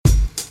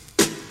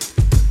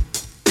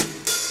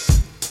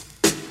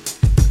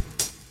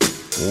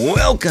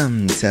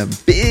Welcome to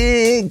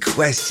Big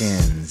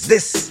Questions.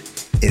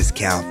 This is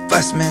Cal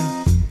Fussman.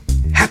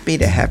 Happy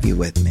to have you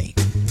with me.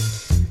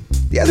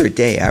 The other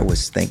day I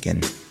was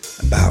thinking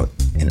about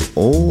an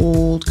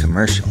old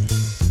commercial.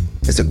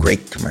 It's a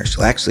great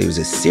commercial. Actually, it was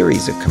a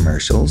series of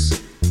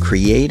commercials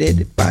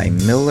created by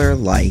Miller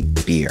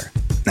Lite Beer.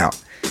 Now,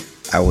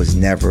 I was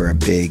never a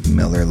big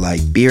Miller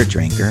Lite beer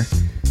drinker,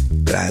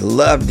 but I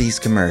love these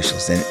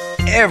commercials, and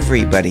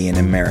everybody in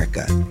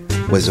America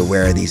was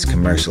aware of these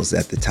commercials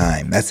at the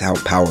time. That's how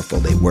powerful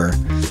they were.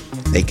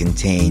 They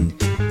contained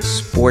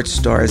sports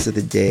stars of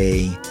the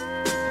day.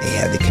 They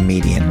had the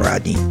comedian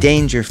Rodney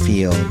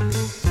Dangerfield.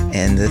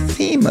 And the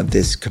theme of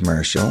this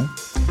commercial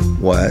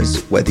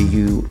was whether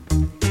you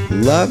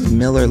loved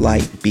Miller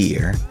Lite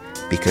beer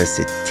because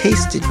it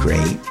tasted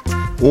great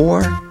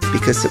or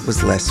because it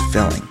was less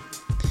filling.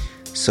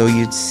 So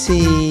you'd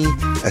see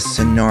a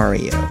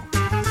scenario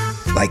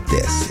like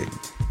this.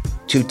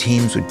 Two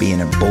teams would be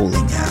in a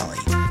bowling alley,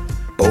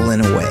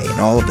 bowling away, and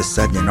all of a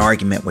sudden an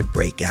argument would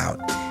break out,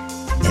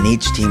 and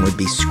each team would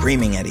be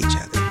screaming at each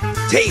other.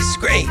 Tastes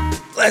great,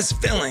 less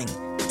filling.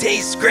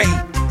 Tastes great,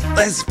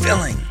 less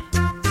filling.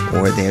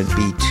 Or there'd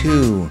be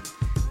two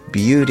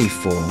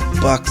beautiful,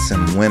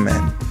 buxom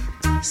women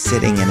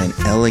sitting in an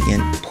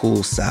elegant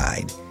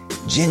poolside,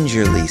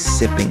 gingerly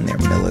sipping their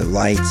Miller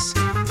Lights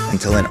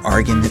until an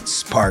argument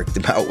sparked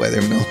about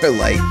whether Miller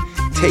Lite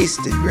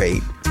tasted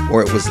great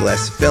or it was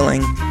less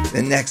filling.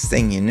 The next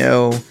thing you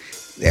know,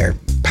 they're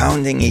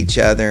pounding each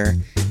other,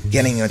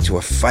 getting into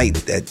a fight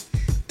that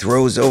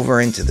throws over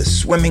into the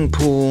swimming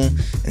pool,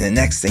 and the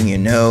next thing you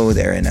know,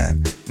 they're in a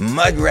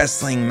mud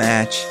wrestling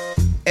match.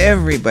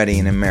 Everybody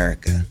in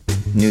America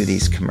knew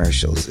these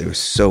commercials. They were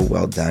so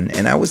well done,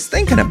 and I was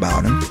thinking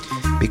about them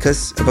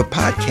because of a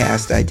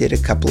podcast I did a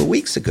couple of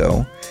weeks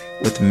ago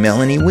with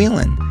Melanie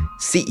Whelan,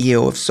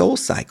 CEO of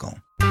SoulCycle.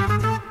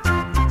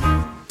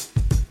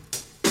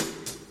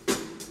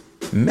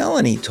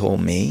 Melanie told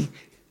me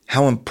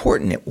how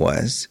important it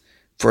was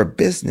for a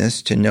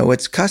business to know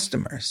its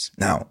customers.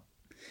 Now,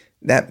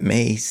 that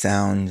may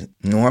sound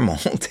normal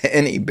to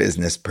any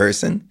business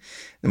person,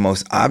 the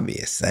most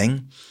obvious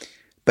thing,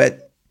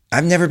 but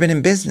I've never been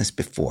in business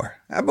before.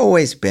 I've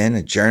always been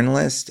a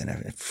journalist and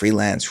a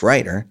freelance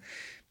writer.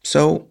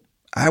 So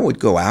I would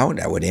go out,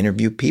 I would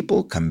interview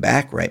people, come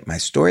back, write my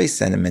stories,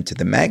 send them into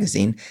the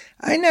magazine.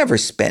 I never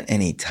spent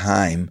any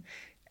time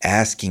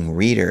asking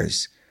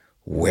readers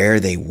where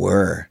they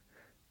were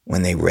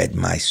when they read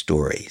my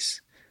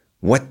stories,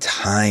 what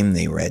time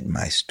they read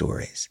my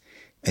stories,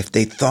 if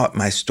they thought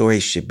my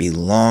stories should be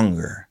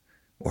longer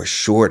or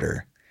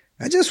shorter.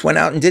 I just went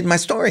out and did my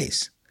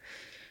stories.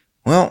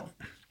 Well,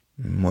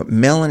 what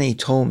Melanie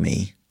told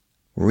me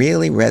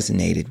really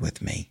resonated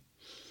with me,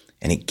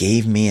 and it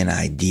gave me an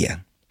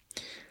idea.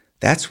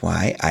 That's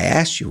why I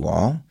asked you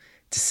all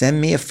to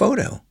send me a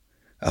photo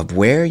of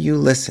where you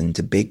listen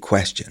to Big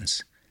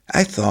Questions.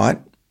 I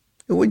thought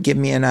it would give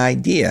me an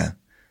idea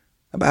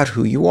about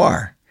who you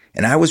are.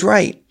 And I was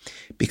right,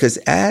 because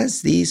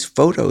as these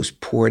photos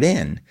poured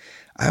in,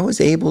 I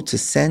was able to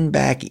send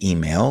back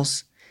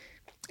emails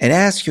and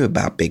ask you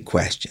about Big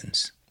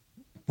Questions,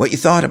 what you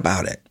thought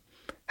about it,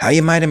 how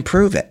you might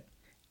improve it.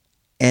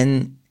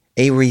 And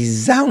a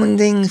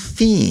resounding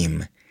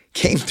theme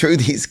came through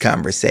these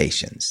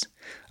conversations.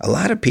 A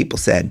lot of people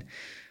said,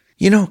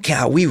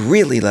 Cal, we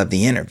really love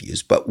the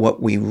interviews, but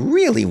what we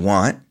really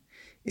want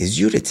is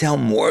you to tell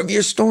more of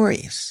your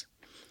stories.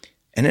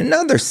 And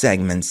another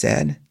segment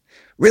said,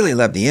 really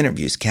love the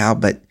interviews, Cal,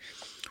 but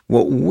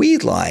what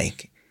we'd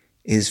like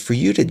is for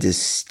you to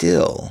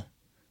distill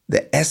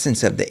the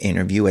essence of the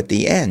interview at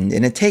the end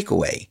in a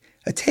takeaway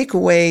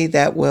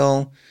that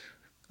will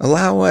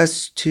allow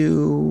us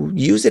to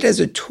use it as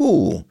a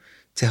tool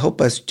to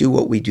help us do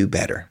what we do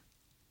better.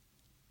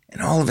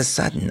 And all of a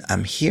sudden,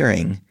 I'm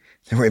hearing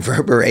the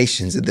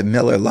reverberations of the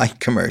Miller Lite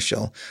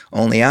commercial,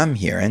 only I'm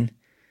hearing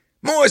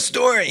more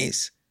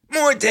stories,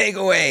 more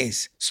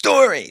takeaways,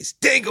 stories,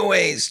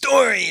 takeaways,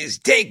 stories,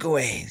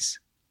 takeaways.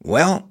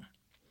 Well,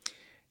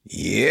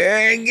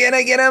 you're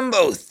gonna get them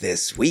both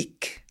this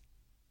week.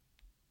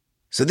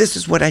 So this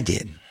is what I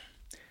did.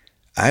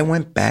 I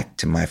went back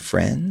to my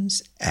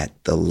friends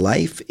at the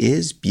Life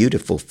is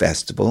Beautiful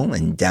Festival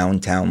in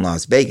downtown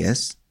Las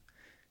Vegas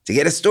to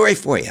get a story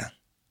for you.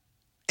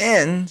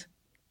 And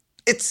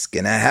it's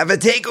gonna have a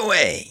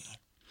takeaway.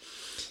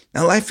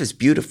 Now, Life is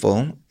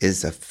Beautiful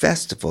is a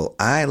festival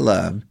I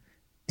love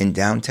in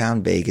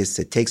downtown Vegas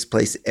that takes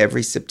place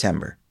every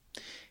September.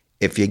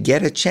 If you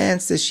get a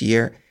chance this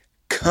year,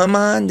 come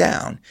on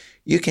down.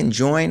 You can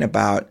join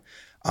about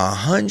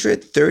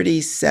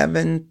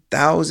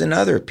 137,000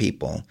 other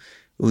people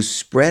who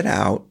spread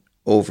out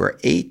over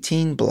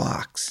 18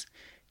 blocks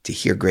to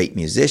hear great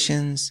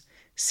musicians,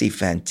 see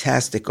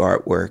fantastic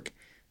artwork,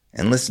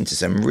 and listen to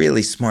some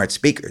really smart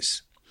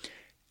speakers.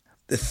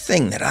 The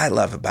thing that I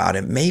love about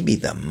it, maybe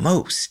the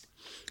most,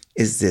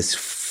 is this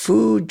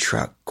food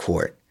truck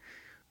court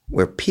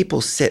where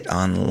people sit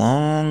on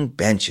long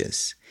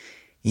benches.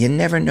 You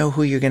never know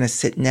who you're going to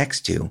sit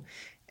next to,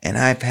 and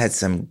I've had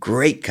some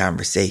great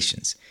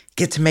conversations,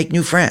 get to make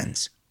new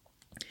friends.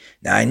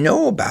 Now, I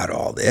know about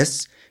all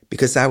this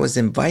because I was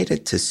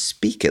invited to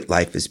speak at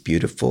Life is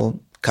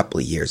Beautiful a couple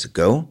of years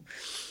ago.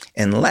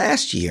 And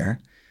last year,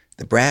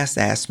 the brass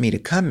asked me to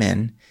come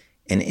in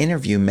and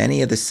interview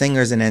many of the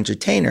singers and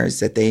entertainers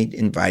that they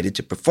invited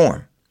to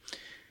perform.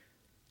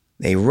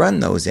 They run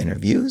those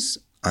interviews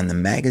on the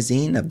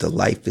magazine of the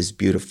Life is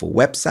Beautiful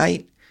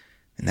website,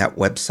 and that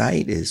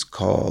website is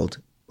called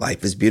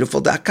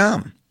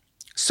lifeisbeautiful.com.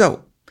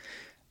 So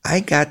I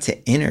got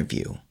to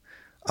interview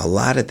a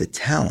lot of the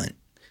talent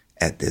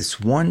at this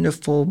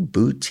wonderful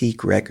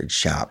boutique record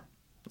shop,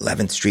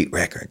 11th Street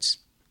Records.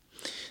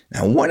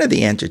 Now, one of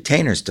the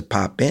entertainers to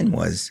pop in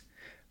was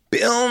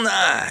Bill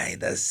Nye,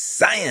 the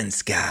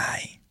science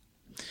guy.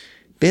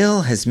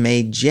 Bill has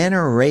made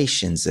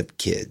generations of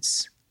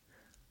kids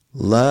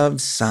love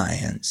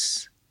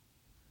science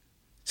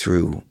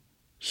through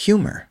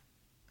humor.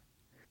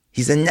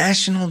 He's a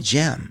national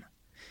gem.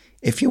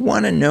 If you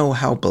want to know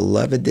how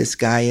beloved this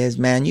guy is,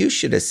 man, you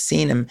should have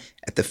seen him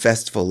at the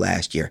festival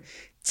last year.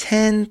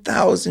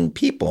 10,000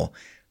 people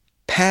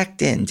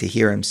packed in to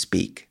hear him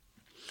speak.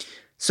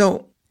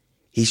 So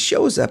he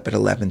shows up at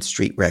 11th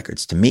Street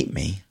Records to meet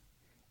me,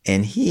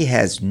 and he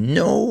has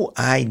no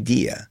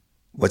idea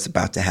what's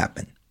about to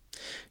happen.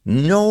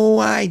 No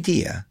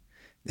idea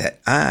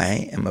that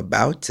I am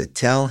about to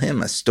tell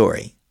him a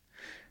story.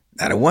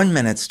 Not a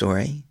 1-minute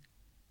story,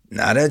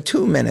 not a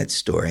 2-minute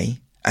story.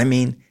 I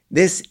mean,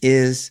 this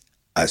is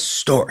a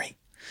story.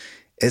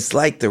 It's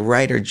like the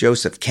writer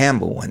Joseph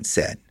Campbell once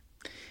said,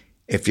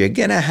 if you're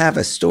going to have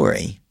a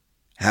story,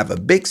 have a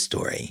big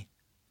story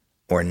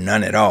or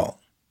none at all.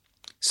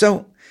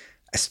 So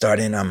I start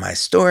in on my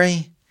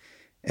story,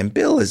 and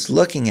Bill is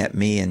looking at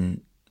me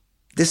in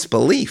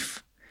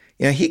disbelief.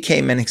 He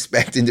came in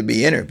expecting to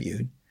be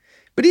interviewed,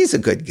 but he's a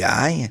good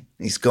guy.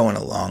 He's going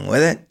along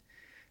with it.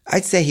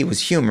 I'd say he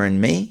was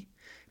humoring me,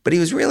 but he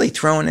was really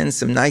throwing in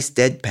some nice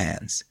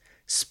deadpans,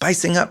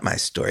 spicing up my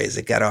story as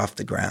it got off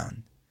the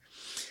ground.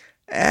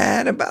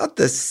 At about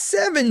the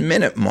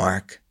 7-minute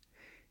mark,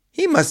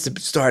 he must have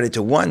started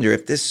to wonder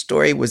if this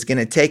story was going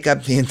to take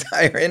up the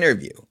entire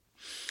interview.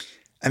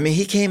 I mean,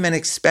 he came in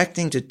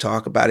expecting to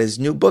talk about his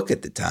new book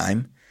at the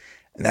time,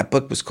 and that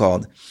book was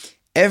called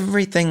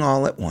Everything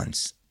All at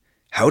Once: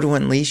 How to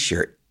Unleash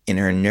Your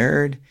Inner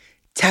Nerd,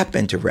 Tap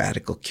into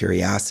Radical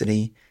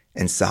Curiosity,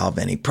 and Solve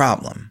Any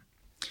Problem.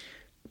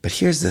 But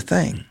here's the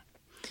thing.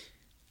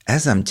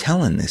 As I'm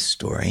telling this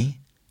story,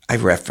 I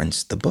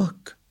referenced the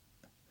book.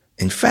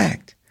 In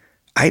fact,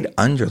 I'd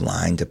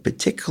underlined a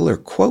particular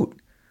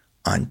quote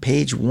on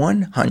page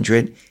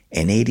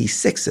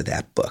 186 of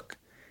that book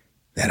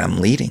that I'm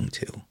leading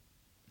to.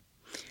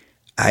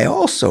 I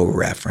also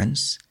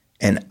reference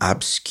an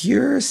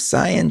obscure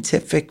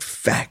scientific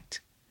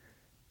fact.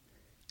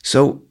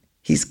 So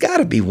he's got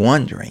to be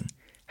wondering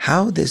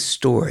how this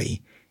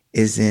story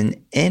is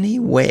in any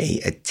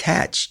way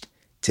attached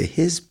to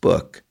his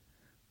book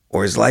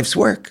or his life's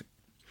work.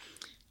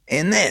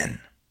 And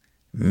then,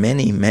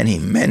 many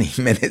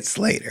minutes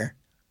later,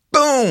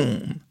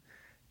 boom!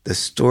 The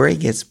story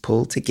gets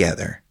pulled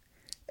together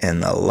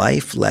and the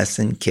life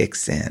lesson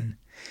kicks in.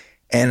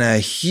 And a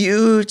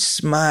huge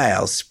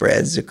smile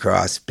spreads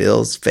across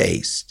Bill's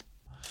face.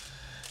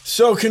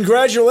 So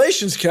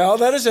congratulations, Cal.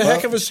 That is a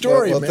heck of a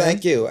story, man. Well,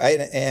 thank you.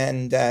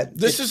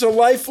 This is a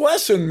life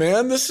lesson,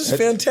 man. This is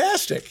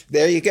fantastic.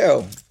 There you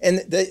go. And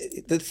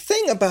the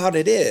thing about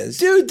it is...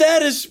 Dude,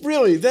 that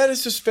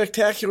is a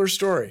spectacular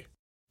story.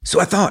 So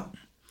I thought,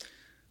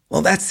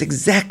 well, that's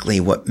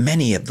exactly what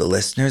many of the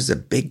listeners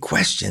of Big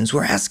Questions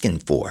were asking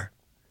for.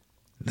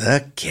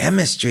 The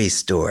chemistry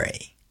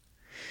story.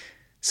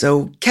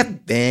 So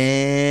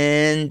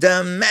Kevin,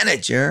 the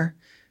manager,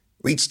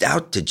 reached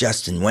out to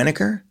Justin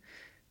Winokur.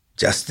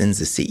 Justin's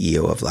the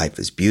CEO of Life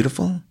is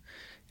Beautiful.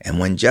 And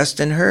when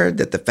Justin heard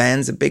that the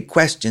fans of Big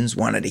Questions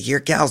wanted to hear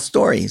Cal's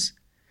stories,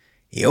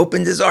 he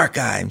opened his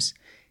archives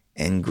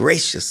and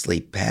graciously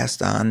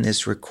passed on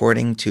this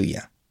recording to you.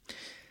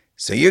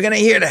 So you're going to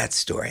hear that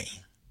story.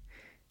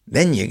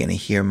 Then you're going to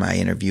hear my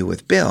interview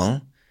with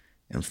Bill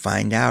and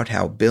find out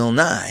how Bill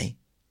Nye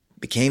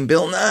became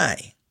Bill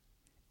Nye.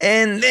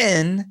 And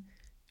then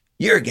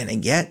you're going to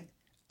get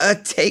a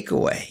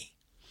takeaway.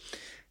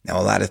 Now,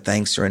 a lot of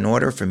thanks are in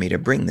order for me to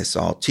bring this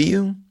all to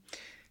you.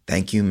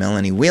 Thank you,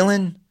 Melanie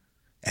Whelan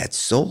at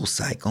Soul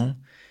Cycle,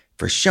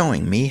 for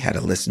showing me how to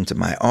listen to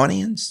my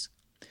audience.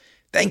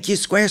 Thank you,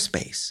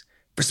 Squarespace,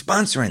 for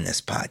sponsoring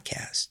this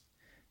podcast,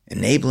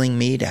 enabling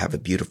me to have a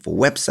beautiful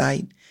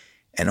website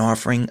and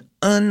offering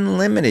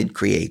unlimited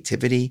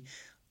creativity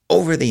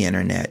over the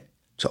internet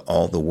to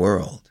all the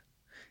world.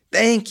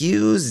 Thank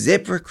you,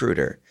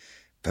 ZipRecruiter,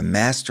 for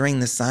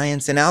mastering the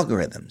science and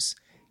algorithms,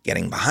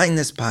 getting behind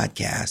this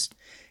podcast,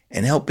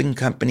 and helping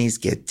companies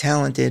get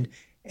talented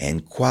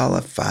and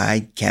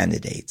qualified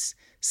candidates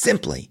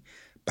simply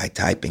by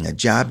typing a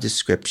job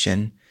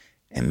description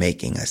and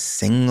making a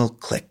single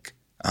click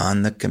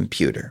on the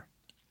computer.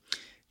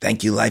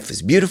 Thank you, Life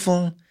is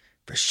Beautiful,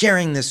 for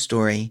sharing this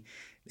story.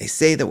 They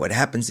say that what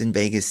happens in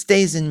Vegas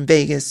stays in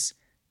Vegas.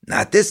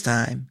 Not this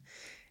time.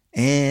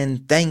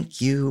 And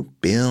thank you,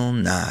 Bill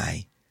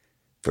Nye,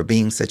 for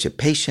being such a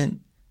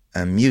patient,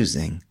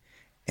 amusing,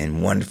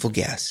 and wonderful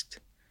guest.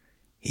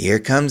 Here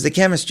comes the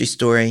chemistry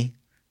story.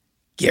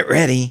 Get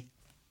ready.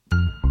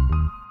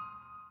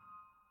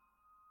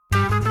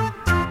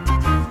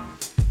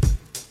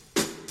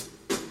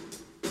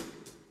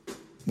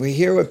 We're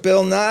here with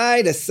Bill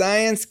Nye, the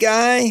science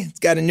guy. He's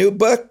got a new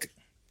book,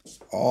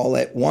 All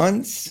at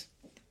Once.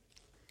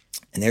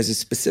 And there's a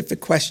specific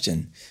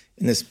question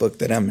in this book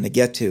that I'm going to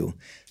get to.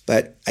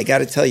 But I got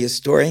to tell you a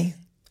story.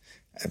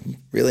 I've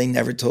really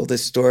never told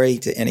this story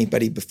to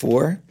anybody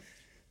before.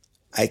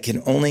 I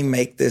can only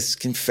make this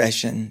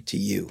confession to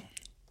you.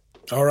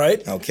 All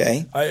right.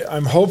 Okay?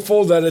 I'm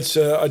hopeful that it's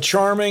a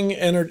charming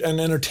and an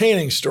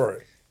entertaining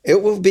story.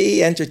 It will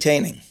be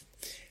entertaining.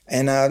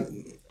 And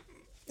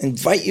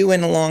invite you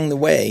in along the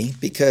way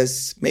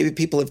because maybe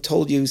people have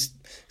told you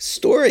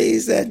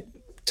stories that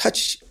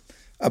touch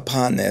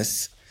upon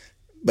this,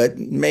 but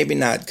maybe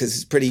not because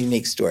it's a pretty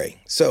unique story.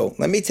 So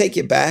let me take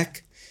you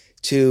back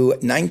to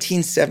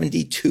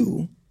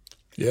 1972.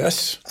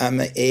 Yes. I'm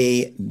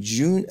a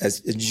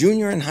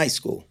junior in high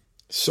school.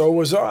 So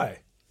was I.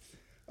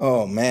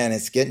 Oh, man,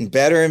 it's getting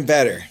better and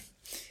better.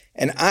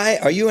 And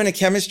are you in a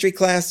chemistry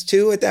class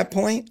too at that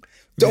point?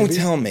 Don't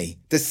tell me.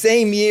 The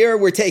same year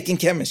we're taking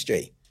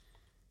chemistry.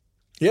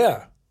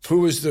 Yeah. Who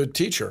was the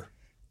teacher?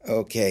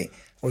 Okay.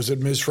 Was it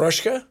Ms.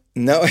 Rushka?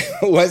 No, it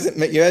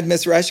wasn't. You had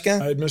Miss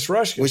Rushka? I had Miss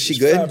Rushka. Was she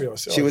good?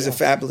 Fabulous. She was a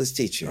fabulous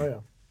teacher. Oh, yeah.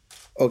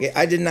 Okay,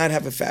 I did not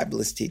have a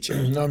fabulous teacher.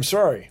 No, I'm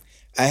sorry.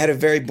 I had a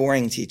very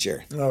boring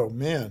teacher. Oh,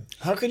 man.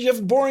 How could you have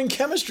a boring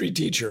chemistry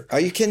teacher? Are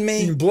you kidding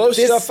me? You can blow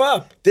stuff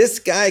up. This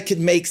guy could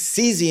make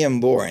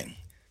cesium boring.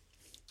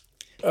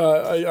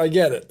 I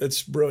get it.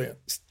 It's brilliant.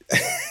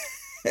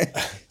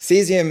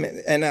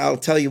 Cesium, and I'll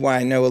tell you why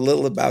I know a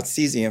little about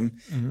cesium,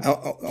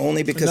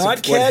 only because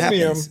not of what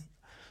cadmium. happens.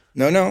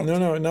 No,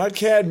 not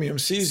cadmium.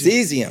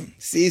 Cesium.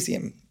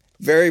 Cesium.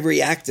 Very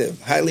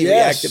reactive, highly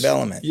reactive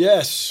element.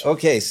 Yes.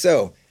 Okay,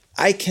 so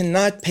I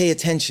cannot pay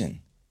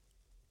attention.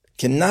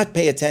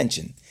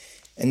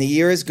 And the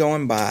year is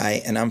going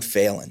by, and I'm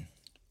failing.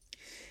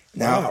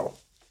 Now, wow.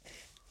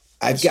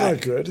 That's not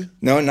good.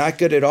 No, not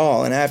good at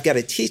all. And I've got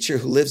a teacher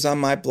who lives on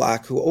my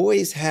block who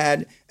always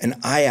had an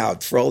eye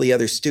out for all the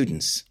other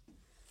students.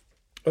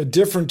 A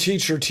different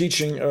teacher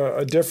teaching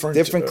a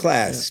different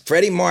class. Yeah.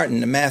 Freddie Martin,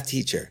 the math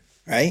teacher,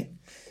 right?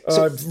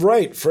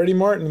 Right. Freddie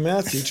Martin, the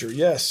math teacher.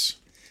 Yes.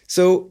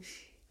 So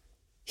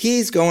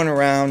he's going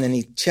around and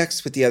he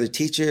checks with the other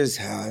teachers.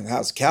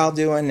 How's Cal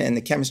doing? And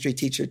the chemistry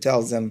teacher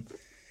tells him,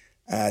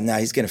 no,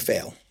 he's going to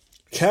fail.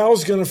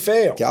 Cal's going to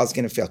fail.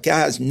 Cal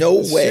has no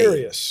way.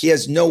 Serious. He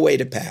has no way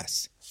to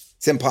pass.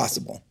 It's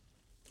impossible.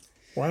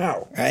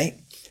 Wow. Right?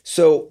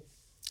 So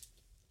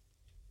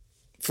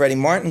Freddie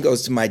Martin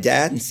goes to my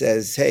dad and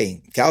says,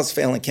 hey, Cal's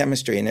failing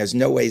chemistry and there's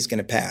no way he's going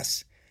to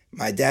pass.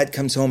 My dad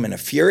comes home in a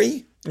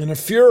fury.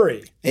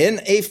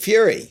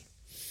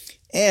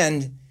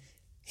 And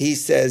he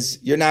says,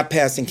 you're not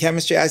passing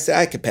chemistry? I said,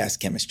 I could pass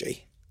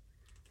chemistry.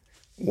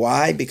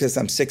 Why? Because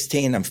I'm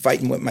 16. I'm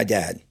fighting with my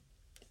dad.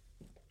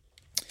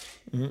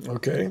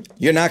 Okay.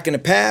 You're not going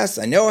to pass.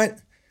 I know it.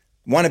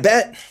 Want to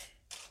bet?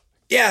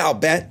 Yeah, I'll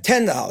bet.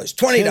 $10, $20,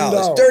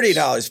 $30,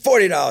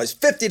 $40,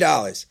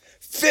 $50.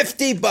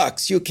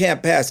 $50. You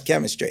can't pass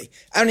chemistry.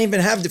 I don't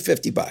even have the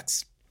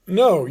 $50.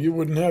 No, you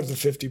wouldn't have the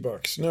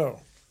 $50. No.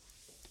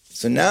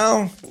 So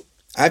now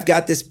I've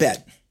got this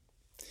bet.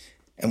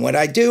 And what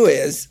I do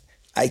is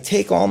I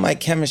take all my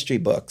chemistry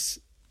books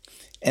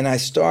and I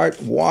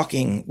start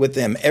walking with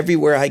them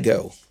everywhere I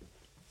go.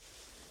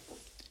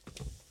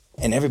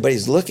 And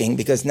everybody's looking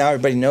because now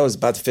everybody knows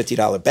about the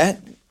 $50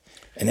 bet.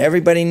 And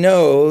everybody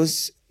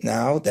knows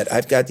now that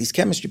I've got these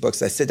chemistry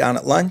books. I sit down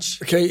at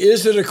lunch. Okay,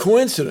 is it a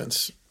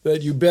coincidence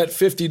that you bet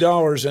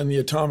 $50 and the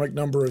atomic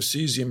number of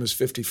cesium is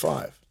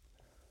 55?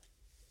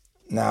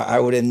 Now, I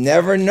would have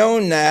never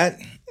known that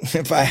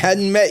if I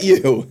hadn't met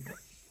you.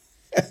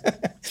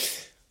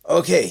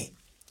 Okay,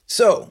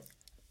 so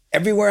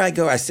everywhere I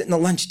go, I sit in the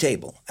lunch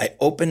table. I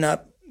open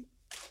up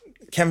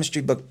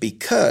chemistry book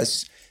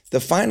because the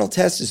final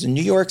test is in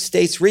New York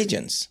State's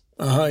regions.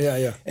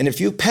 Yeah. And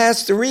if you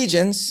pass the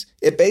regions,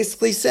 it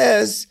basically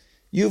says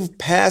you've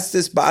passed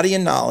this body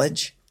of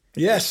knowledge.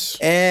 Yes.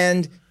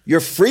 And you're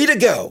free to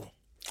go.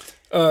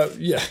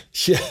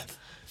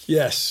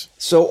 Yes.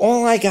 So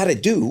all I got to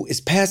do is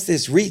pass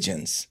this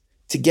regions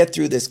to get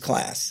through this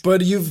class.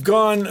 But you've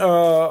gone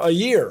a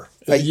year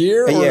or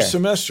a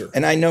semester.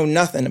 And I know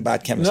nothing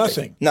about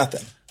chemistry.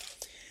 Nothing.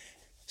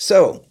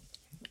 So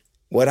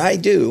what I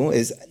do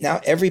is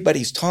now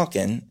everybody's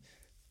talking.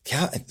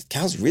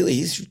 Cal's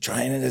he's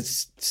trying to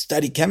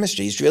study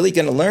chemistry. He's really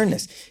going to learn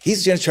this.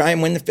 He's going to try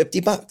and win the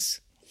 $50.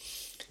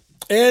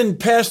 And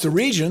pass the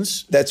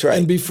regions. That's right.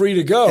 And be free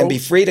to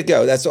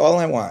go. That's all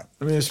I want.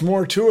 I mean, there's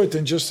more to it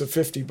than just the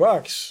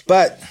 $50.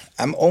 But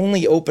I'm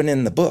only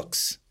opening the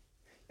books.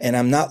 And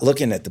I'm not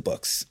looking at the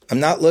books.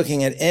 I'm not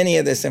looking at any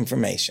of this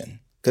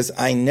information. Because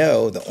I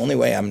know the only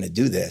way I'm going to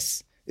do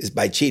this is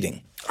by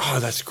cheating.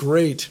 Oh, that's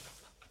great.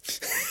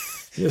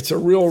 It's a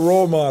real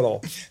role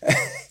model.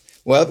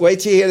 Well, wait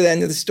till you hear the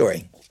end of the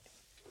story.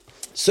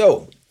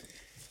 So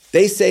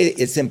they say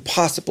it's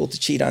impossible to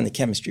cheat on the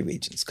chemistry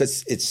regions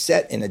because it's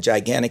set in a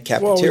gigantic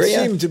cafeteria. Well,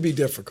 it seemed to be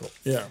difficult,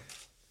 yeah.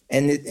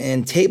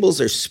 And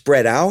tables are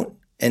spread out.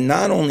 And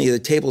not only are the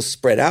tables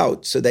spread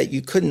out so that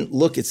you couldn't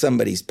look at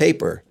somebody's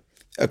paper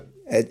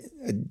at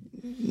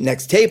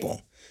next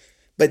table,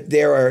 but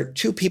there are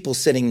two people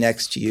sitting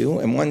next to you,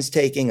 and one's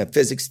taking a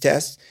physics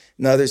test,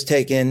 and the other's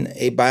taking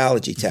a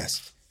biology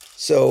test.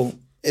 So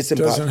it's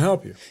impossible. Doesn't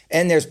help you.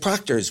 And there's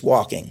proctors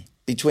walking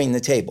between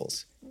the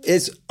tables.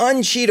 It's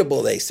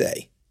uncheatable, they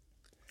say.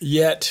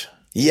 Yet.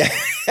 Yeah.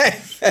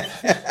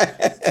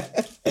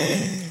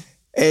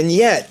 And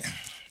yet,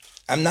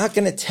 I'm not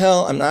going to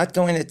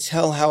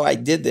tell how I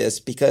did this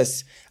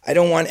because I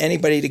don't want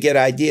anybody to get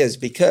ideas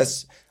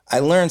because I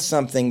learned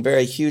something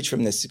very huge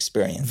from this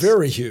experience.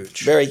 Very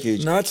huge. Very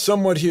huge. Not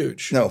somewhat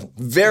huge. No,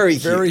 very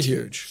huge. Very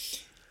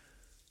huge.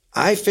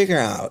 I figure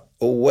out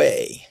a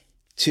way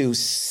to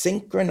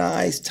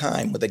synchronize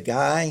time with a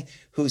guy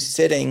who's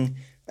sitting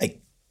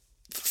like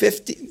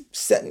 50,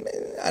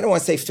 I don't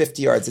want to say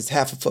 50 yards, it's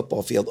half a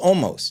football field,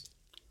 almost.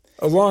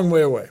 A long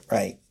way away.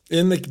 Right.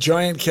 In the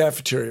giant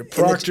cafeteria.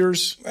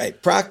 Proctors. Right.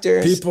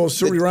 Proctors. People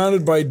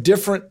surrounded by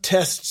different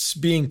tests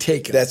being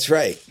taken. That's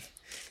right.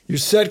 You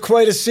set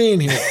quite a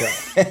scene here,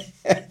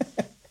 Cal.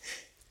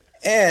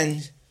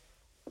 And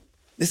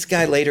this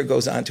guy later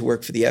goes on to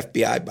work for the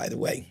FBI, by the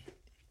way.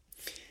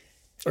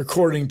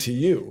 According to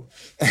you.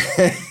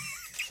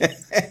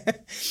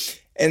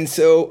 And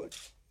so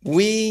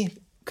we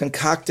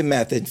concoct a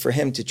method for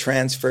him to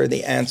transfer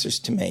the answers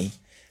to me,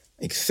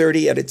 like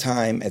 30 at a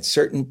time at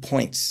certain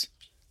points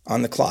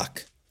on the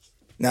clock.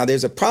 Now,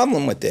 there's a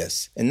problem with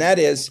this, and that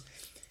is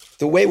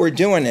the way we're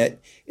doing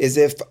it is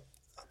if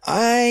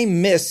I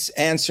miss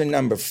answer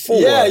number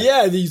 4.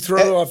 Yeah, you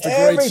throw off the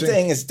great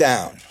everything is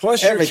down.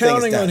 Plus, you're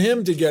counting on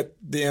him to get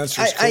the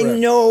answers correct. I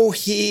know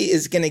he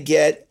is going to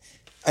get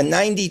a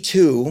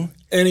 92.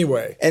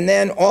 Anyway. And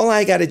then all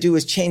I got to do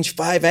is change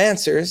 5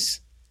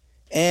 answers,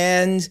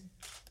 and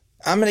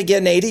I'm going to get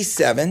an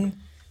 87,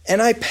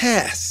 and I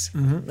pass.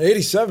 Mm-hmm.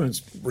 87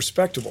 is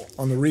respectable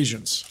on the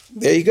regions.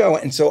 There you go.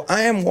 And so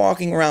I am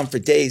walking around for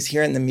days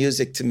hearing the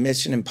music to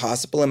Mission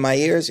Impossible in my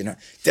ears, you know,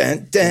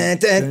 dun, dun,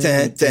 dun,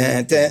 dun,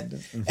 dun, dun.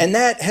 And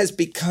that has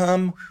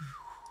become,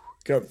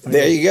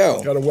 there you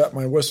go. Got to wet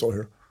my whistle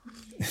here.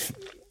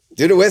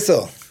 Do the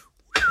whistle.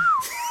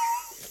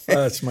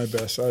 That's my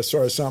best.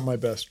 Sorry, it's not my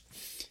best.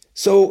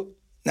 So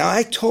now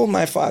I told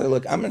my father,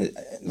 look, the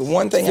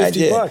one thing I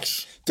did.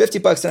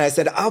 $50. And I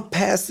said, I'll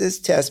pass this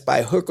test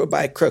by hook or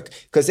by crook.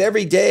 Because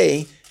every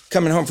day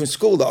coming home from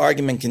school, the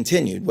argument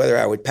continued whether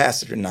I would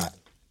pass it or not.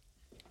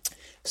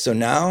 So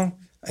now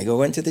I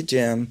go into the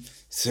gym,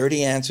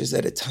 30 answers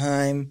at a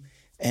time,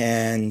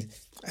 and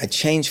I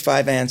change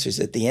 5 answers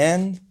at the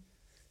end.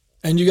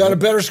 And you got a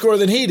better score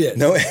than he did.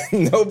 No,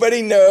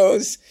 nobody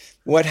knows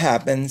what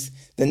happens.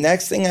 The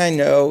next thing I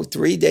know,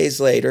 3 days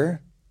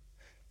later,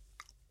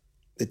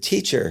 the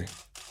teacher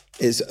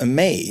is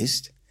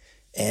amazed,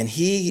 and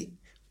he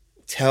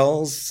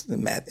tells the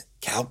math,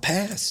 Cal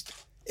passed.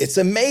 It's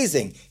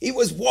amazing. He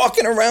was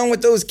walking around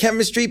with those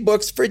chemistry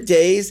books for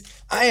days.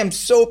 I am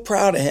so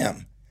proud of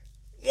him.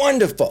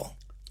 Wonderful,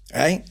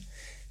 right?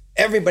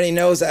 Everybody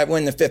knows I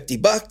win the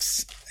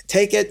 $50. I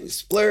take it,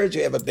 splurge,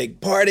 we have a big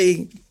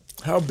party.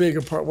 How big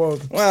a party? Well,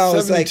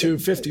 it 72,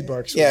 was like,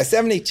 $50. Yeah,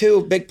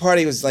 72, big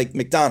party was like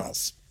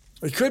McDonald's.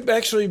 It could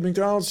actually,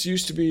 McDonald's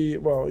used to be,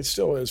 well, it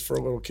still is for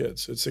little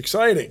kids. It's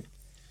exciting.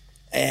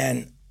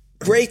 And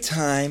great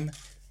time.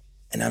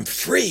 And I'm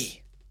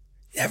free.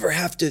 Never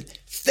have to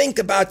think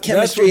about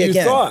chemistry again.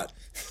 That's what you thought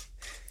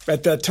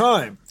at that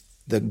time.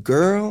 The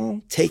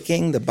girl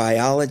taking the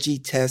biology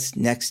test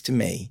next to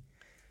me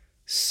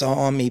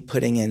saw me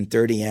putting in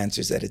 30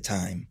 answers at a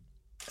time.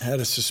 Had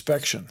a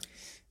suspicion.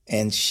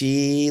 And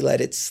she let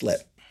it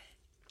slip.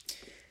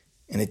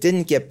 And it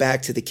didn't get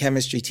back to the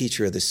chemistry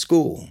teacher of the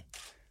school,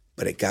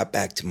 but it got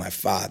back to my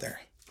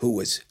father, who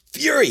was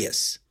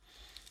furious,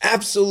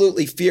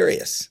 absolutely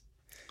furious.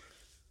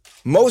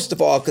 Most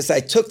of all, because I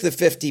took the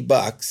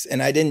 $50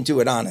 and I didn't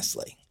do it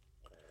honestly.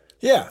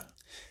 Yeah.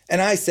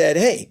 And I said,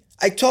 hey,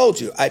 I told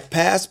you, I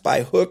passed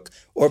by hook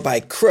or by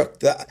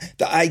crook. The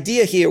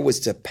idea here was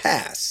to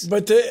pass.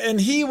 And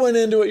he went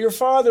into it, your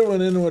father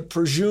went into it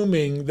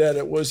presuming that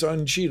it was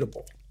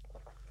uncheatable.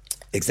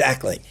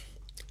 Exactly.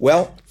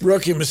 Well.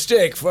 Rookie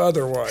mistake for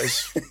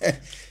otherwise.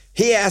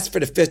 He asked for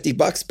the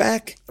 $50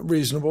 back.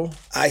 Reasonable.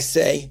 I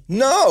say,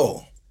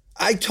 no.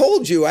 I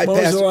told you I passed.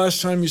 When was the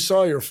last time you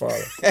saw your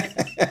father?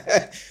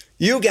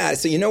 You got it.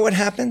 So you know what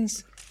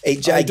happens?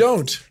 I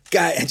don't.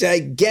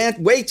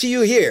 Wait till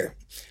you hear.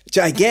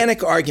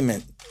 Gigantic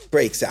argument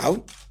breaks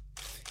out.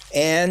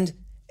 And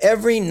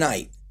every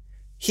night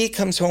he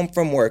comes home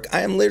from work,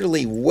 I am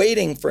literally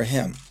waiting for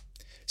him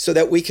so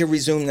that we can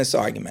resume this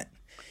argument.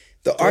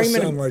 The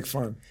argument sound like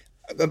fun.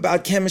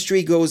 About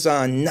chemistry goes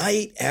on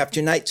night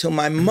after night till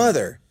my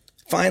mother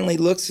finally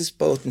looks at us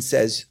both and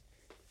says,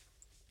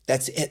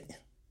 that's it.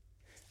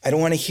 I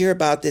don't want to hear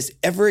about this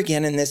ever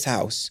again in this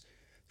house.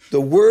 the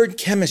word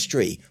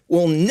chemistry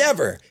will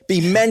never be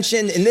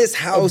mentioned in this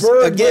house a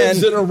bird again.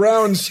 lives in a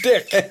round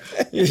stick.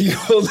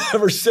 You'll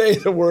never say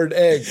the word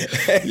egg.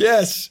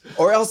 Yes.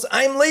 Or else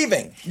I'm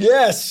leaving.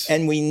 Yes.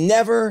 And we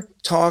never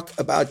talk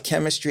about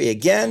chemistry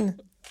again,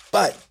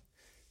 but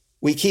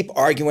we keep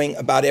arguing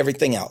about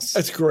everything else.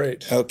 That's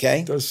great.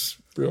 Okay? That's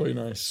really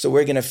nice. So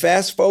we're going to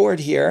fast forward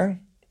here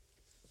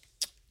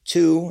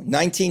to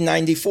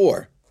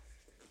 1994.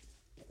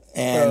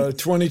 And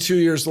 22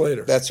 years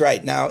later. That's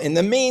right. Now, in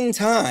the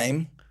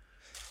meantime,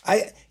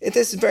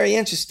 this is very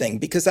interesting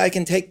because I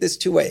can take this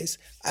two ways.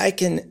 I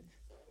can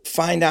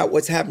find out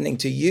what's happening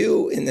to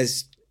you in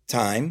this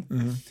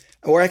time,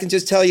 or I can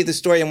just tell you the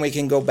story and we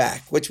can go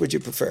back. Which would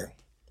you prefer?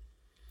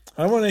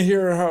 I want to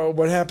hear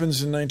what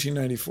happens in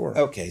 1994.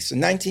 Okay, so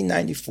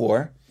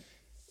 1994.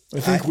 I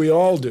think we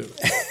all do.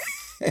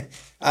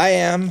 I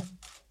am,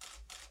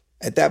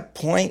 at that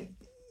point,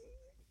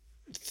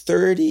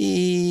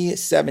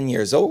 37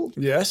 years old.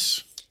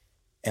 Yes.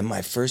 And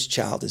my first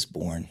child is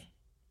born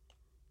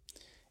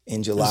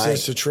in July.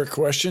 Is this a trick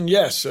question?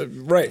 Yes.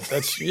 Right.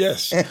 That's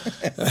yes.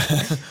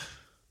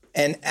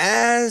 And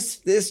as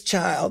this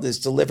child is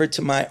delivered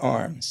to my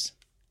arms,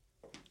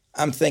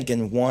 I'm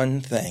thinking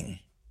one thing.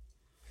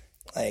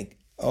 Like,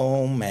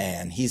 oh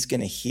man, he's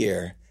going to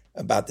hear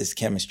about this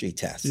chemistry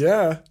test.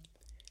 Yeah.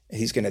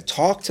 He's going to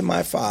talk to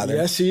my father.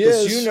 Yes, he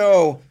is. Because you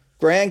know,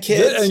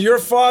 grandkids. And your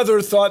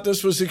father thought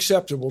this was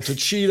acceptable to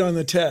cheat on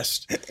the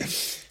test.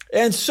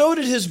 And so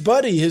did his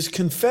buddy, his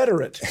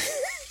Confederate.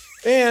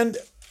 And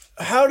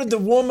how did the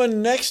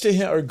woman next to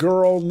him, or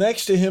girl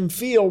next to him,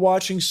 feel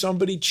watching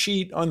somebody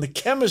cheat on the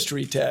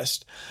chemistry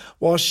test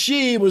while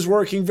she was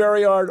working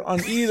very hard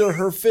on either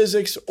her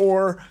physics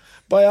or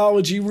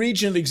biology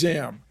regent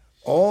exam?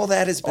 All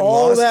that has been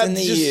lost in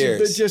the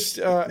years.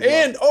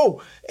 And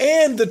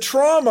the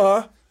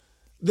trauma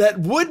that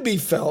would be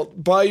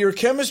felt by your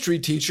chemistry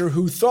teacher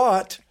who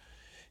thought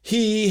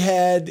he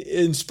had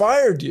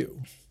inspired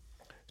you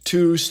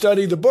to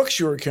study the books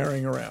you were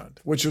carrying around,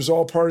 which was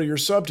all part of your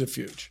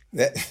subterfuge.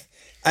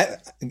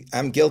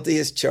 I'm guilty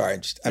as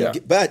charged.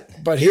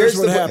 But here's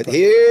what happened.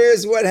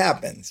 Here's what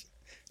happens.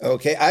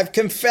 Okay, I've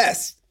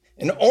confessed,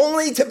 and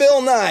only to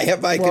Bill Nye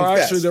have I confessed. Well,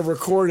 actually, they're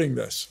recording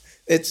this.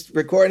 It's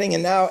recording,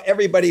 and now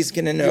everybody's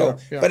going to know.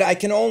 Yeah. But I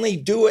can only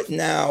do it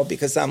now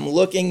because I'm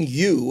looking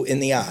you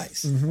in the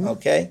eyes.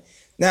 Okay?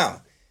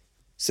 Now,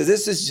 so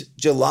this is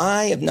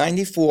July of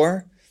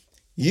 94.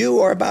 You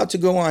are about to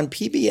go on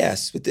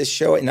PBS with this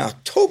show in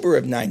October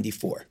of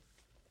 94.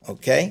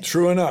 Okay?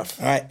 True enough.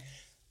 All right.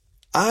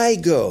 I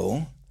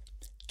go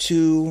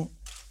to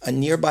a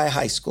nearby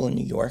high school in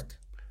New York,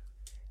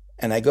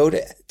 and I go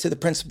to the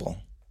principal,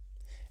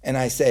 and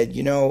I said,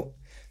 you know,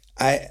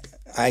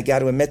 I got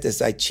to admit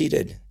this. I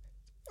cheated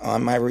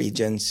on my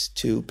regents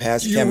to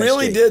pass chemistry. You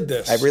really did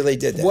this? I really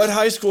did this. What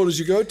high school did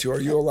you go to? Are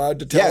you allowed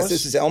to tell us? Yes,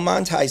 this is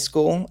Elmont High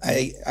School.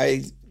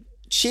 I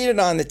cheated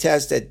on the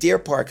test at Deer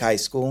Park High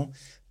School,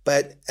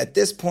 but at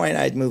this point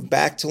I'd moved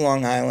back to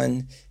Long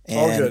Island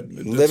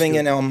and living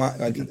in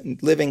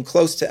Elmont, living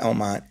close to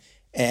Elmont,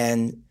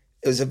 and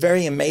it was a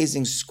very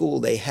amazing school.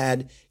 They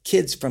had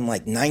kids from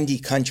like 90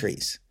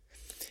 countries,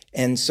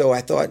 and so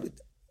I thought,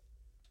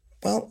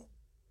 well,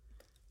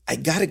 I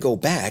got to go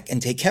back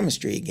and take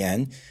chemistry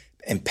again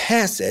and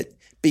pass it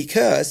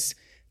because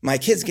my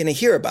kid's going to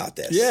hear about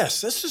this.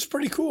 Yes, this is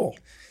pretty cool.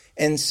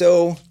 And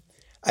so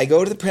I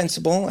go to the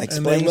principal, I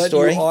explain the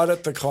story. And they let you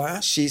audit the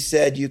class? She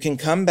said, you can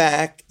come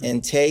back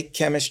and take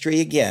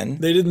chemistry again.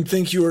 They didn't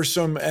think you were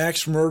some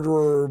axe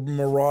murderer,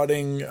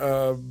 marauding,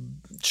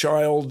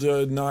 child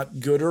not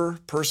gooder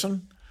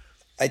person?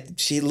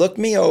 She looked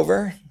me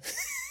over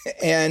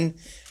and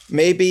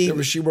maybe...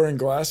 Was she wearing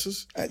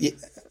glasses?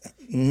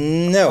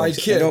 No, I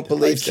don't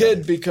believe so. I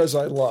kid because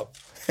I love.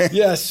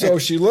 Yes, so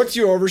she looked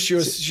you over. She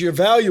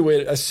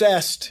evaluated,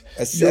 assessed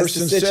your the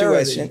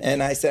situation,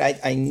 and I said,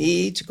 I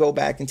need to go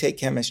back and take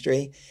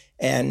chemistry.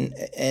 And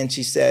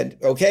she said,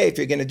 okay, if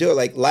you're going to do it,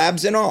 like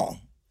labs and all.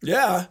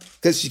 Yeah,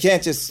 because you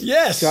can't just.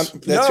 Yes,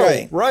 that's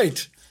right.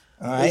 Right.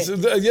 All right.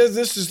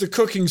 This is the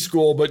cooking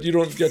school, but you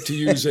don't get to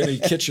use any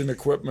kitchen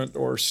equipment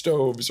or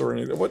stoves or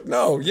anything. What?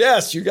 No.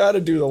 Yes, you got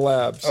to do the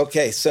labs.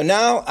 Okay, so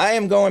now I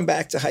am going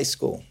back to high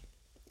school.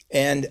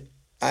 And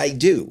I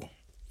do.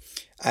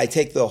 I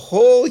take the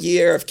whole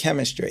year of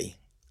chemistry.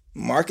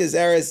 Mark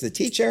Azara is the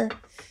teacher.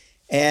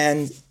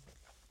 And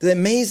the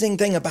amazing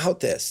thing about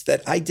this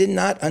that I did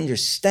not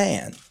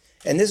understand,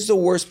 and this is the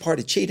worst part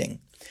of cheating.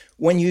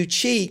 When you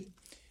cheat,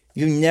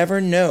 you never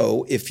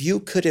know if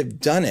you could have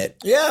done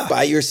it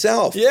by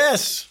yourself.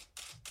 Yes.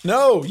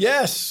 No,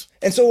 yes.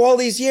 And so all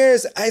these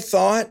years, I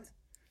thought,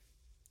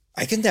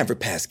 I could never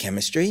pass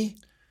chemistry.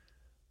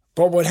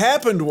 But what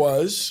happened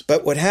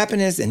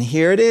is, and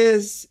here it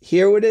is,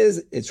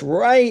 it's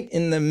right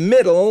in the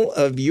middle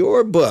of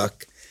your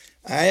book.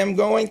 I am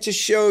going to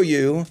show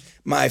you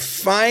my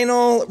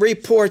final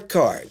report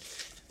card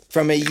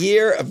from a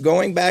year of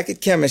going back at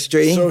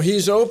chemistry. So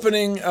he's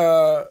opening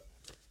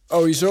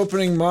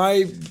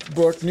my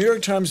book, New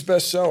York Times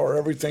bestseller,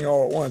 Everything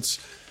All at Once.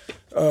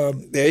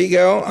 There you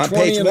go. On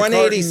 20 page in a carton, they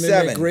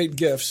 187. make great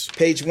gifts.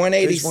 Page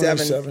 187.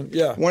 Page 187,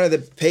 yeah. One of the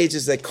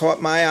pages that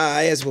caught my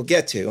eye, as we'll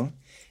get to.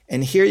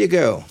 And here you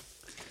go.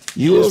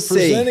 You will see.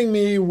 Presenting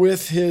me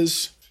with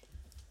his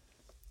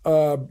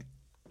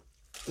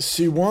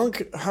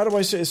Siwanka, how do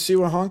I say it?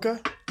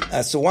 Siwahanka?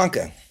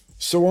 Sawanka.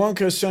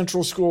 Sawanka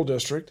Central School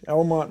District,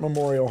 Elmont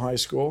Memorial High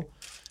School,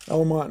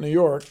 Elmont, New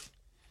York.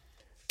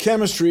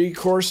 Chemistry,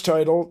 course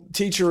title.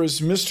 Teacher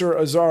is Mr.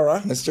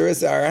 Azara. Mr.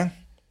 Azara.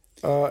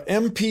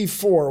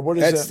 MP4, what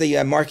is that? That's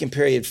the marking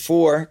period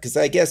 4, because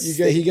I guess...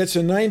 He gets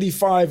a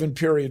 95 in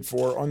period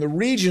 4. On the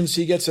Regents,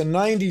 he gets a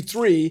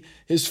 93.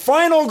 His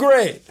final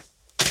grade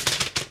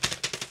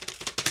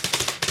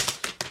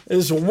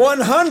is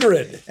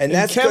 100 and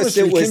that's in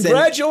chemistry. It was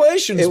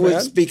Congratulations, it man.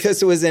 was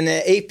because it was in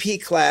an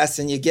AP class,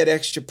 and you get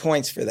extra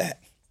points for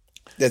that.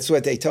 That's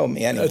what they told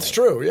me anyway. That's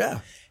true, yeah.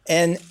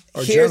 And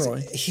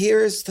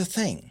here's the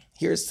thing.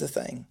 Here's the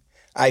thing.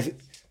 I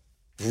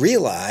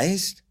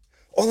realized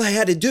all I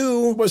had to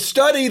do was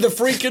study the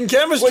freaking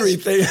chemistry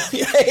thing.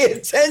 Pay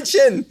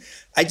attention.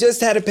 I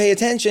just had to pay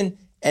attention.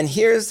 And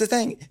here's the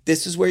thing.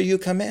 This is where you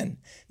come in.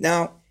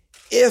 Now,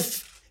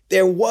 if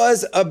there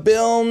was a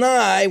Bill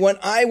Nye when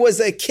I was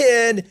a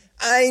kid,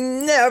 I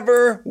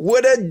never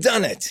would have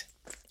done it.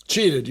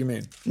 Cheated, you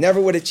mean?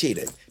 Never would have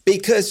cheated.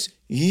 Because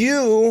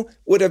you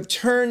would have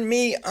turned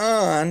me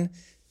on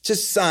to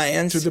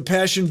science. To the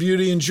passion,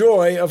 beauty, and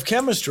joy of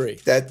chemistry.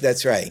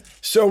 That's right.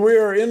 So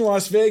we're in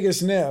Las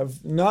Vegas,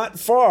 Nev, not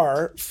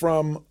far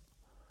from,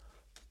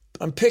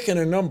 I'm picking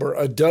a number,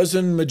 a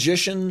dozen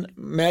magician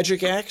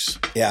magic acts.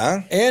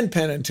 Yeah. And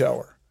Penn and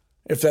Teller,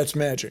 if that's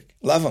magic.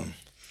 Love them.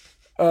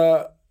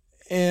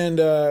 And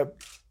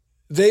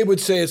they would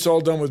say it's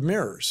all done with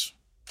mirrors,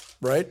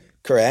 right?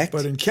 Correct.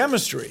 But in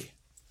chemistry,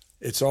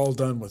 it's all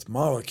done with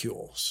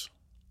molecules.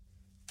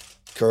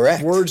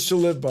 Correct. Words to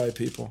live by,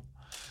 people.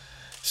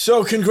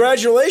 So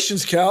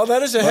congratulations, Cal.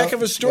 That is a heck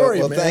of a story,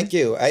 man. Well, thank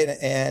you.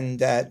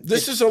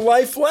 This is a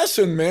life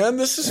lesson, man.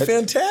 This is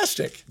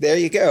fantastic. There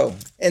you go.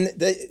 And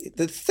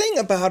the thing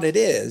about it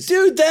is...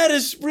 Dude, that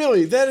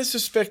is a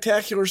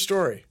spectacular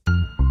story.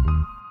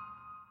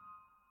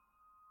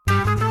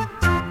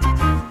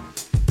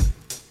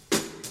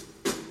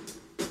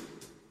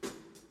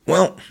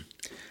 Well,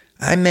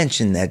 I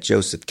mentioned that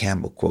Joseph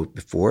Campbell quote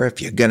before.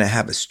 If you're going to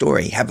have a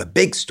story, have a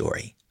big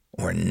story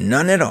or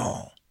none at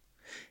all.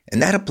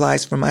 And that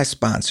applies for my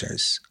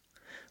sponsors.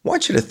 I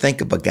want you to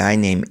think of a guy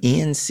named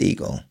Ian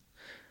Siegel,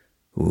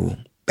 who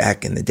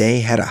back in the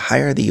day had to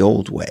hire the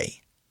old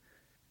way.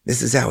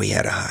 This is how he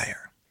had to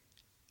hire.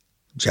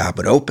 Job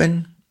would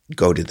open,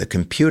 go to the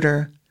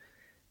computer,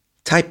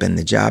 type in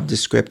the job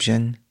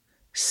description,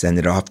 send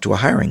it off to a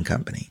hiring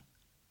company.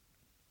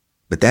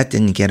 But that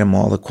didn't get him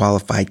all the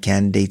qualified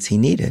candidates he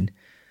needed,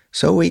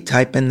 so he'd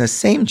type in the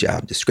same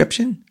job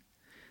description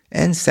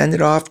and send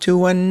it off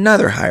to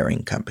another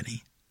hiring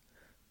company.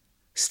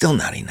 Still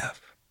not enough.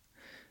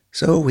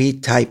 So we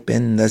type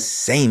in the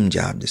same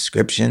job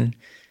description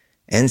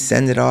and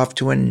send it off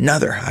to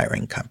another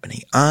hiring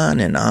company. On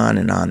and on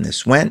and on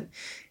this went,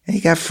 and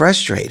he got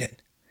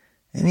frustrated.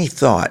 And he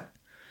thought,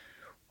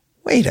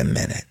 wait a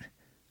minute,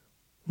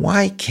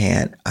 why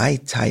can't I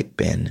type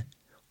in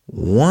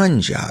one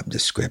job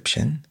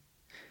description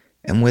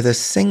and with a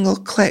single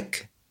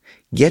click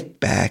get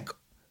back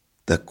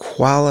the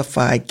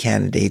qualified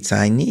candidates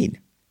I need?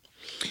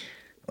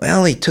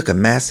 Well, he took a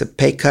massive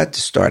pay cut to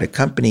start a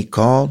company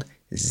called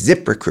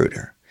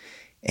ZipRecruiter,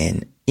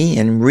 and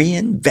Ian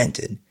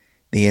reinvented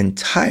the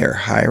entire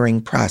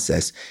hiring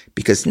process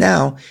because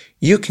now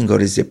you can go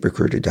to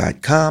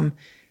ZipRecruiter.com,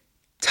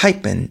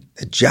 type in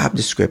the job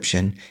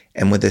description,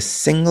 and with a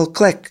single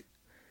click,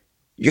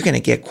 you're going to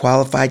get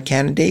qualified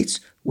candidates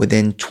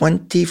within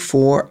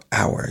 24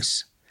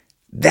 hours.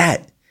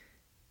 That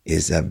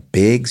is a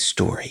big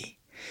story.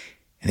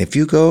 And if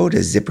you go to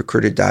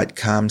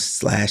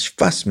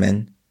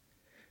ZipRecruiter.com/Fussman,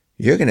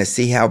 you're going to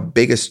see how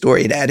big a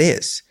story that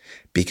is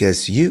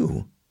because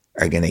you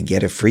are going to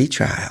get a free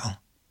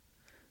trial.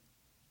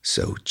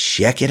 So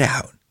check it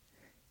out.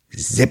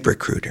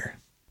 ZipRecruiter.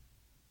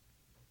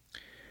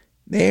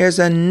 There's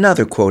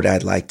another quote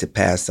I'd like to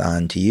pass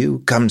on to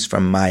you. Comes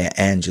from Maya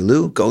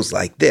Angelou. Goes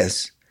like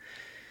this.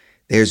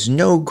 There's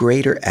no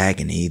greater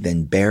agony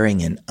than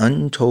bearing an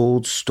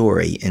untold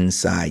story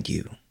inside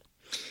you.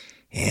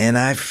 And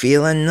I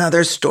feel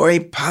another story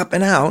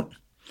popping out.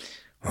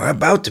 Or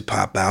about to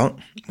pop out.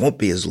 Won't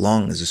be as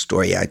long as the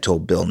story I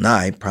told Bill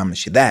Nye,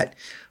 promise you that.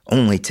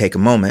 Only take a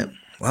moment.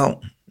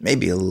 Well,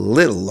 maybe a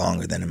little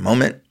longer than a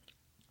moment.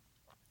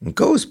 It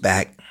goes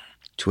back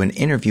to an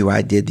interview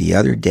I did the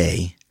other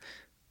day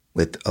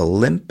with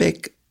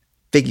Olympic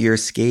figure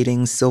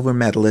skating silver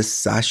medalist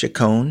Sasha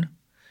Cohn.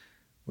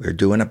 We're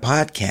doing a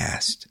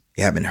podcast.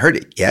 You haven't heard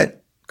it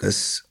yet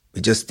because we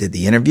just did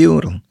the interview.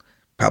 It'll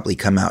probably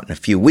come out in a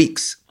few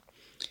weeks.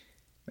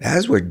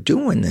 As we're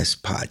doing this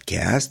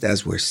podcast,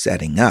 as we're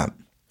setting up,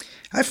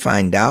 I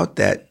find out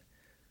that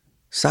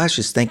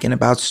Sasha's thinking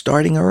about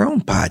starting her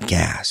own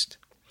podcast.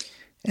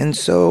 And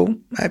so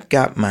I've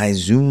got my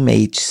Zoom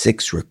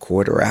H6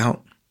 recorder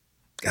out.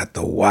 got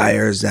the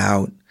wires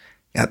out,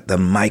 got the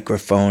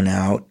microphone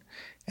out,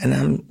 and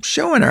I'm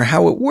showing her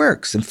how it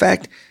works. In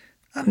fact,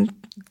 I'm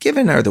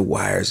giving her the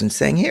wires and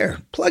saying, here,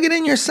 plug it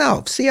in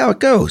yourself, see how it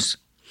goes.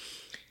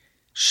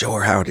 Show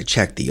her how to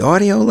check the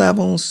audio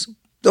levels,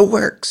 the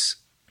works.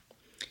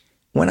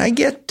 When I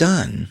get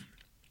done,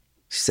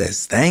 she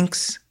says,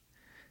 thanks.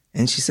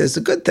 And she says,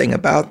 the good thing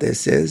about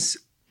this is,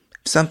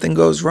 if something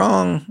goes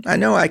wrong, I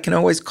know I can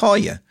always call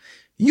you.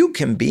 You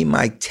can be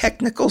my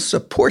technical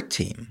support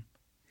team.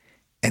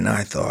 And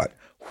I thought,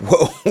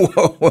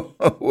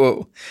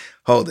 whoa,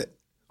 hold it.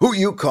 Who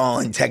you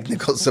calling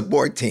technical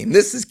support team?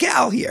 This is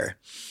Cal here.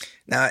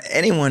 Now,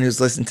 anyone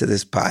who's listened to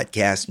this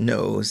podcast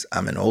knows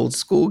I'm an old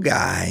school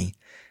guy.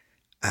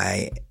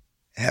 I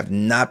have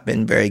not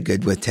been very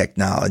good with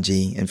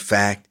technology. In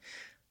fact,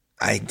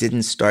 I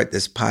didn't start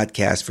this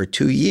podcast for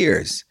 2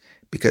 years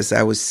because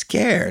I was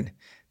scared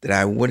that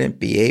I wouldn't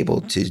be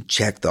able to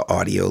check the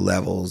audio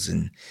levels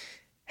and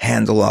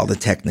handle all the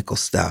technical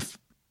stuff.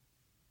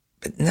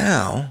 But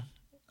now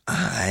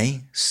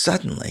I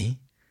suddenly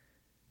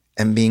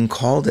am being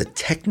called a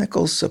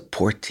technical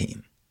support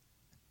team.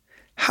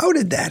 How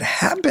did that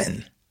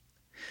happen?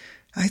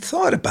 I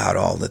thought about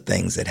all the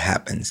things that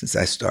happened since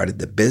I started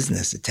the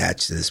business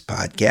attached to this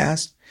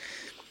podcast,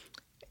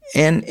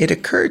 and it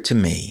occurred to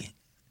me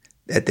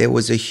that there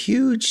was a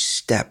huge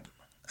step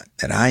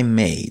that I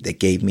made that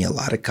gave me a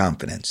lot of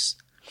confidence,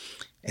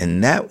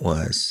 and that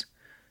was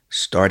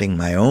starting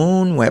my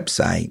own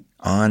website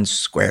on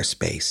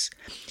Squarespace.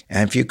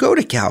 And if you go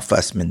to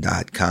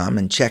calfussman.com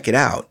and check it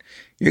out,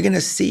 you're going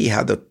to see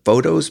how the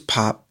photos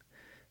pop,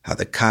 how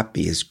the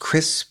copy is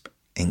crisp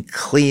and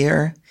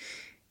clear.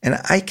 And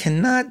I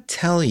cannot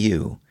tell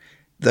you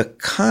the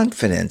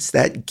confidence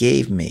that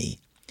gave me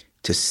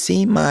to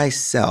see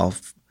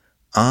myself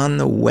on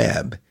the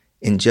web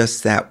in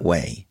just that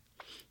way.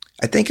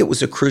 I think it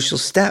was a crucial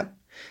step.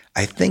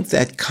 I think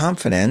that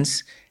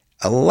confidence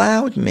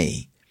allowed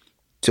me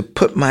to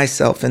put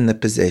myself in the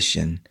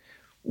position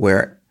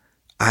where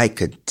I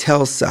could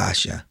tell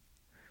Sasha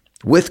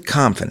with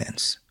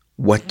confidence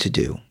what to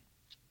do.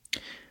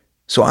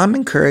 So I'm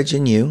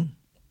encouraging you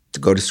to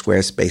go to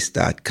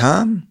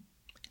squarespace.com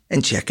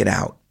and check it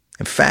out.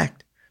 In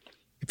fact,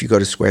 if you go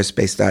to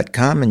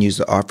squarespace.com and use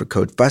the offer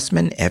code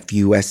Fussman,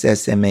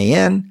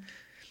 Fussman,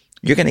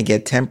 you're going to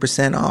get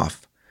 10%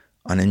 off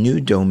on a new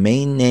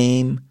domain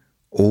name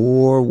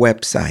or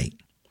website.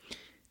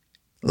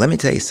 Let me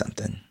tell you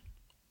something.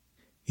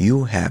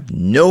 You have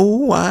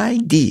no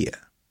idea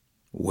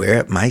where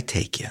it might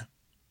take you.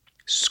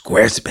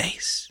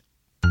 Squarespace.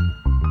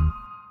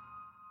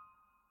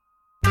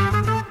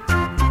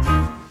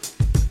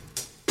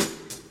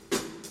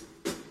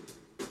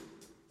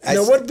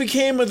 Now, what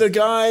became of the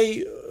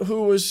guy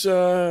who was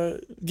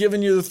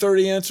giving you the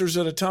 30 answers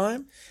at a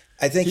time?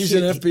 I think he's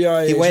an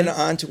FBI agent. He went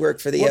on to work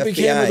for the FBI. What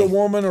became of the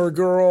woman or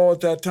girl at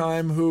that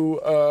time who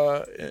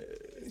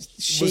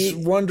was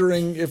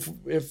wondering if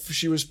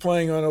she was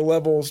playing on a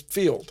level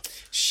field?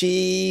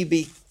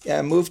 She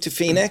moved to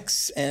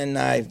Phoenix, and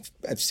I've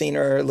seen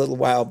her a little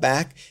while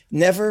back.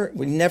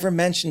 We never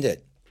mentioned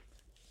it.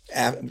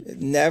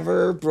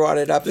 Never brought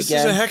it up again. This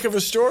is a heck of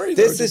a story.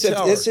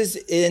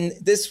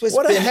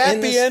 What a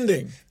happy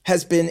ending.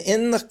 Has been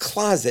in the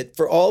closet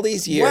for all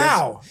these years.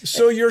 Wow!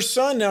 So your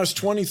son now is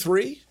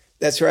 23.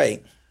 That's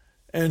right.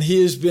 And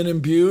he has been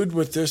imbued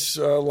with this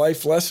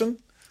life lesson?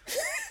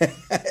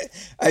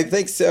 I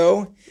think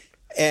so.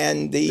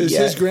 And is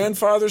his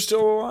grandfather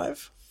still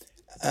alive?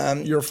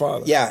 Your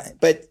father? Yeah,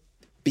 but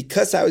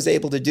because I was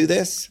able to do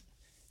this,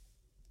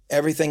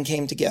 everything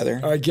came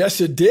together. I guess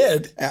it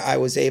did. I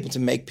was able to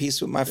make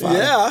peace with my father.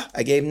 Yeah.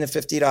 I gave him the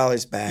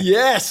 $50 back.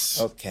 Yes.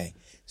 Okay.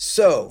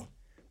 So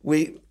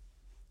we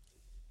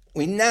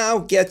now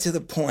get to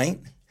the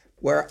point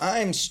where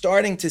I'm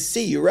starting to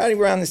see you right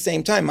around the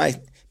same time.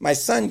 My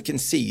son can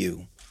see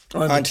you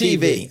on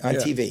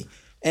TV.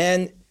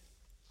 And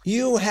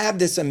you have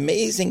this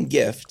amazing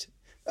gift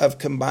of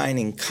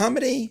combining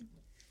comedy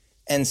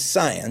and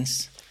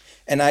science.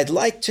 And I'd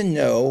like to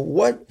know,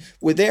 what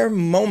were there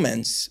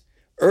moments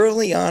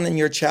early on in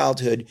your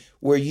childhood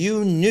where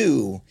you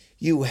knew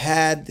you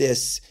had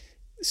this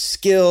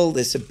skill,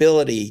 this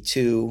ability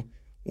to,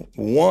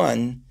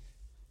 one,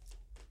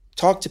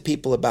 talk to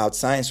people about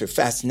science or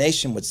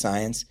fascination with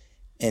science,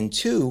 and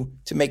two,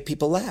 to make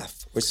people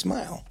laugh or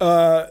smile?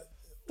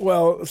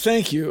 Well,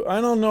 thank you.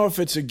 I don't know if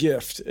it's a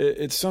gift.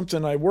 It's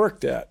something I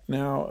worked at.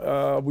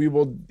 Now, we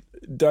will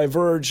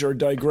diverge or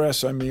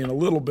digress, a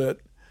little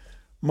bit.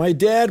 My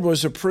dad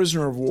was a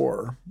prisoner of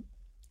war.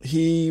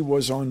 He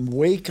was on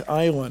Wake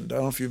Island. I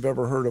don't know if you've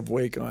ever heard of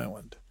Wake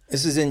Island.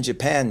 This is in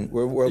Japan,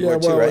 World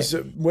War II, right?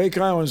 Wake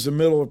Island's the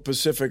middle of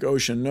Pacific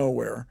Ocean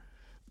nowhere.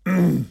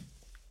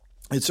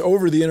 It's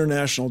over the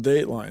international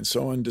date line.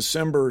 So on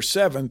December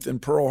 7th in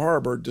Pearl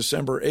Harbor,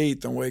 December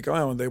 8th on Wake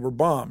Island, they were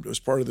bombed. It was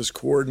part of this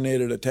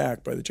coordinated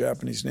attack by the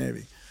Japanese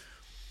Navy.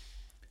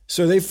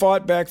 So they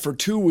fought back for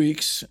 2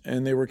 weeks,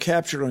 and they were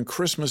captured on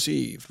Christmas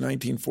Eve,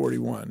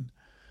 1941.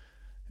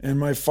 And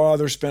my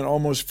father spent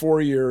almost 4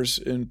 years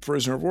in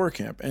prisoner of war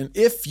camp. And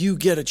if you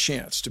get a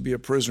chance to be a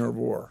prisoner of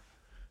war,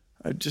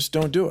 I just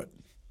don't do it.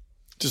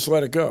 Just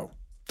let it go.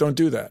 Don't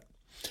do that.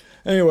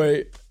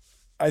 Anyway,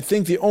 I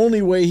think the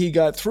only way he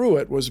got through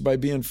it was by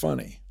being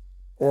funny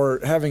or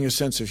having a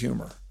sense of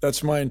humor.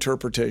 That's my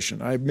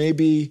interpretation. I may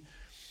be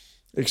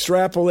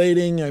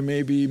extrapolating, I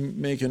may be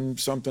making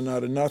something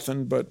out of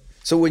nothing, but...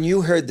 So when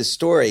you heard the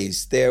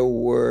stories, there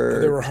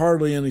were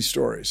hardly any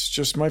stories.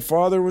 Just my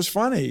father was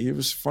funny. He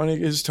was funny.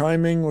 His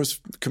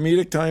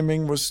comedic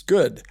timing was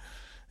good.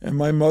 And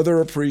my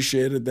mother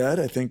appreciated that.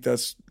 I think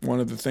that's one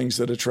of the things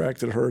that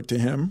attracted her to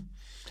him.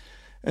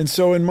 And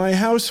so in my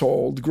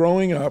household,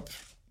 growing up,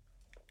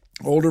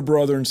 older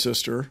brother and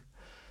sister,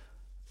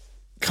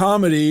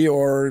 comedy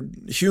or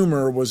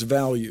humor was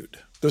valued.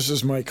 This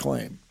is my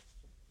claim.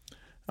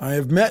 I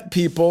have met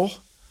people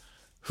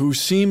who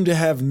seem to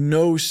have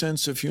no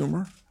sense of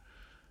humor,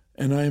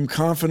 and I am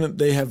confident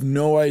they have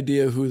no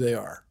idea who they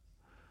are.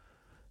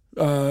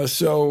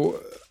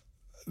 So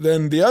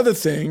then the other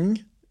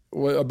thing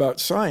about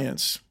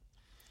science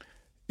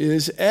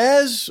is,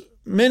 as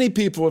many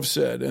people have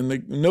said,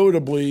 and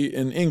notably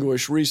in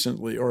English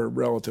recently, or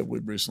relatively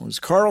recently, is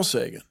Carl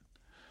Sagan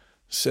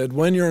said,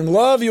 when you're in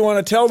love, you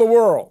want to tell the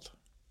world.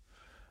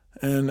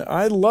 And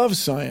I love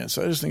science.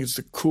 I just think it's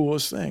the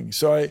coolest thing.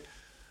 So I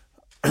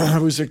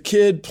was a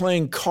kid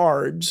playing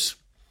cards.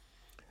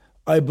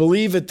 I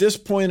believe at this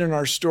point in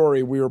our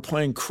story, we were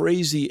playing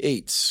Crazy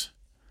Eights.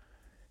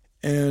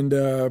 And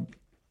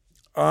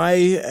I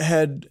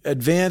had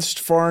advanced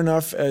far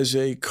enough as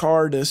a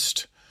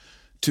cardist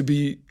to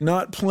be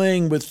not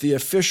playing with the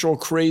official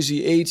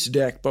Crazy Eights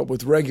deck, but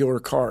with regular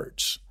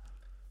cards,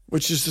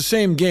 which is the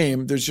same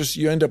game. There's just,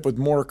 you end up with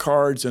more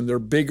cards and they're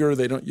bigger.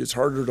 It's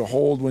harder to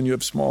hold when you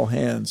have small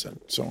hands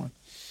and so on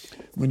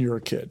when you're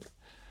a kid.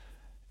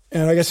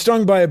 And I got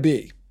stung by a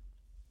bee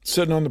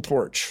sitting on the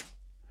porch.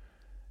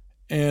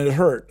 And it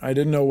hurt. I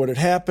didn't know what had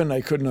happened. I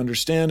couldn't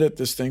understand it.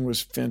 This thing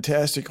was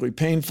fantastically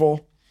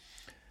painful.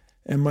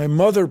 And my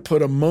mother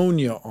put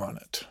ammonia on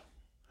it.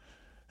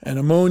 And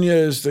ammonia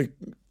is the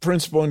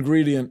principal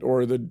ingredient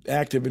or the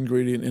active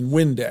ingredient in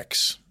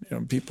Windex.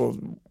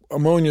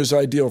 Ammonia is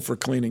ideal for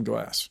cleaning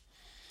glass.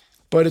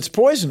 But it's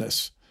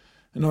poisonous.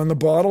 And on the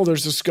bottle,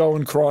 there's the skull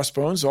and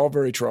crossbones, all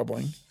very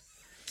troubling.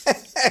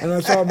 And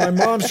I thought, my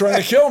mom's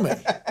trying to kill me.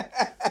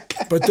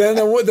 But then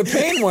the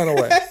pain went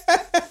away.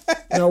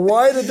 Now,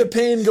 why did the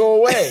pain go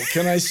away?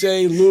 Can I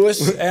say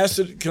Lewis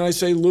acid? Can I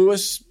say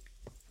Lewis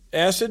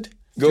acid?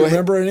 Do you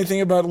remember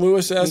anything about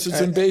Lewis acids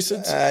and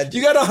bases?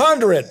 You got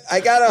 100. I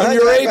got 100 on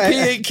your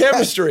AP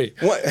chemistry.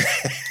 What?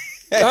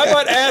 How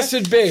about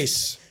acid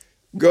base?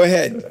 Go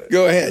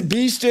ahead.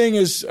 Bee sting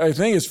is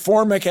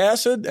formic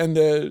acid, and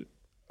the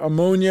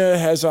ammonia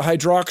has a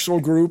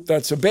hydroxyl group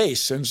that's a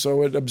base, and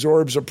so it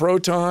absorbs a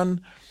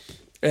proton,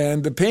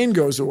 and the pain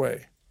goes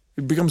away.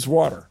 It becomes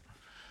water.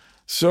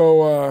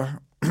 So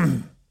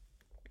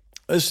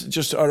this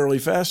just utterly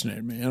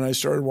fascinated me, and I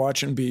started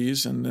watching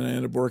bees, and then I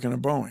ended up working at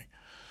Boeing.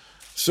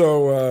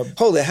 So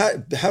hold it.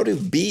 How do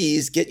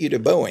bees get you to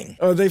Boeing?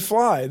 They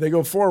fly. They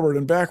go forward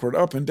and backward,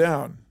 up and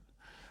down.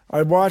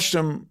 I watched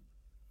them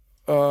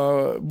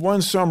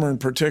one summer in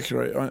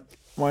particular.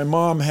 My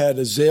mom had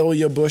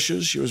azalea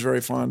bushes she was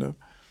very fond of,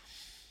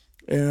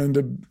 and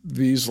the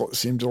bees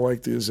seemed to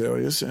like the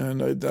azaleas.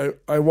 And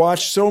I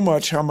watched so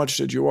much. How much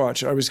did you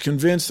watch? I was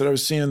convinced that I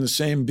was seeing the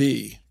same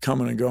bee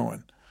coming and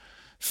going,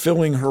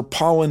 filling her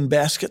pollen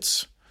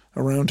baskets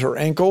around her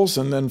ankles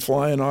and then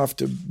flying off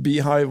to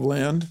beehive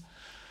land.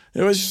 I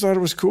just thought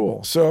it was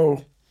cool.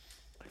 So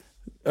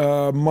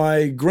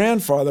my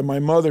grandfather, my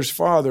mother's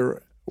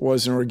father,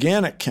 was an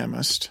organic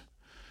chemist,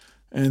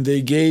 and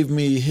they gave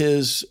me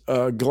his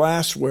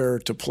glassware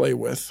to play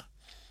with,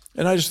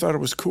 and I just thought it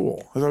was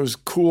cool. I thought it was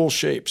cool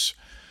shapes.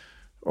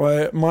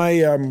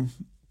 My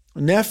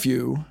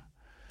nephew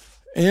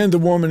and the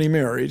woman he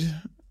married,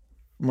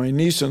 my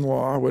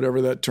niece-in-law, whatever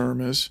that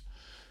term is,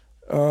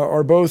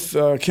 are both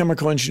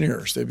chemical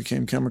engineers. They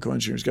became chemical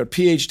engineers, got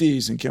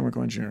PhDs in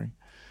chemical engineering.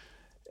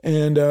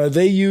 And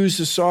they use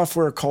a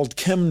software called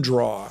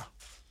ChemDraw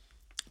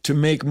to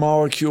make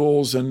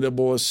molecules, and it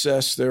will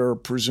assess their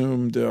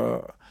presumed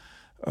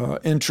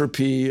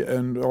entropy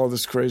and all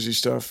this crazy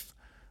stuff.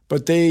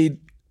 But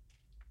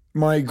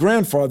my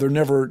grandfather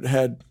never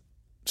had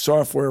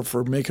software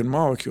for making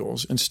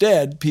molecules.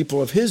 Instead,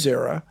 people of his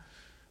era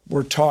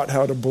were taught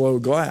how to blow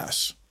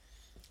glass.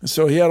 And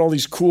so he had all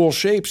these cool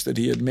shapes that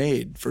he had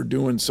made for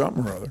doing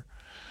something or other.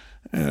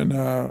 And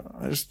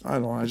I just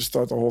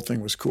thought the whole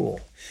thing was cool.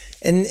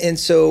 And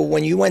so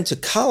when you went to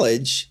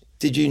college,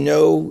 did you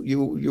know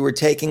you were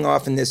taking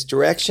off in this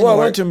direction? Well,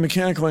 I went to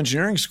mechanical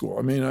engineering school.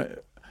 I mean,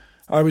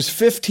 I was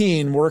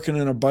 15 working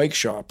in a bike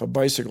shop, a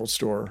bicycle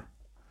store,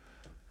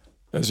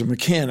 as a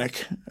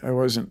mechanic. I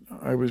was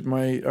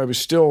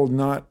still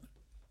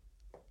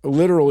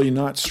literally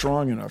not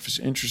strong enough. It's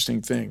an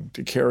interesting thing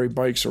to carry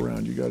bikes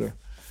around. You got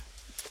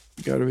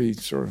to be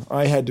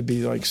I had to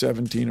be like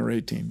 17 or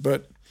 18,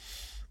 but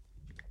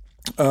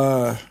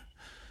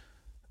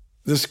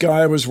this guy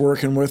I was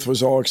working with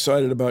was all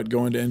excited about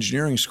going to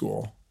engineering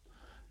school.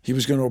 He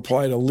was going to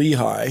apply to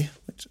Lehigh,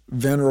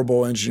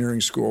 venerable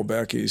engineering school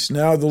back east.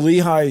 Now the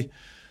Lehigh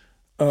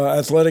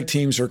athletic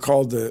teams are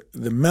called the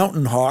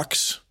Mountain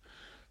Hawks.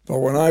 But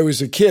when I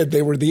was a kid,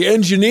 they were the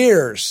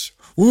Engineers.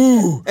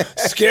 Woo,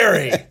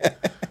 scary.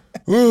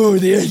 Ooh,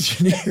 the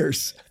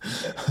Engineers.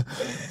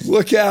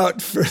 Look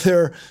out for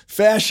their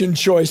fashion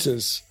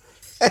choices.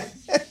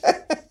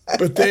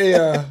 But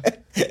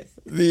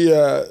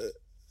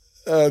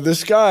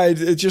this guy,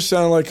 it just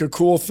sounded like a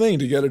cool thing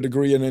to get a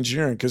degree in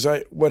engineering. Because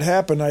what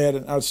happened, I had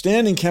an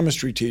outstanding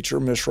chemistry teacher,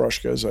 Miss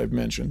Rushka, as I've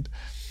mentioned.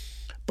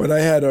 But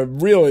I had a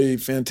really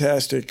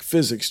fantastic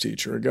physics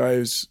teacher, a guy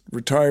who's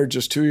retired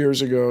just 2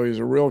 years ago. He's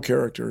a real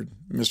character,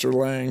 Mr.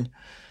 Lang.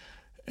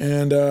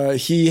 And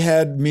he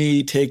had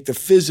me take the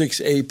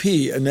physics AP,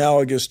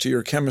 analogous to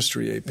your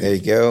chemistry AP. There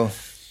you go.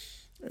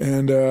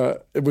 And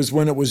it was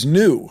when it was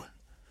new.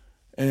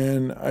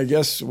 And I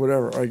guess,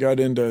 I got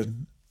into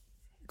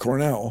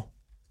Cornell,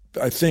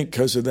 I think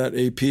because of that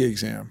AP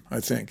exam, I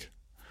think.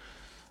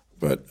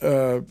 But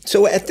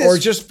so at this, or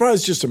probably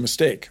it's just a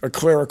mistake, a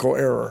clerical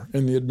error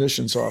in the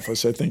admissions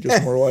office, I think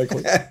is more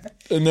likely.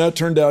 And that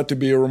turned out to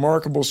be a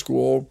remarkable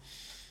school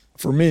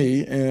for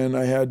me. And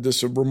I had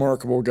this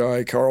remarkable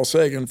guy, Carl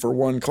Sagan, for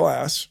one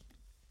class.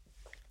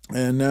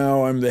 And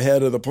now I'm the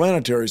head of the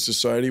Planetary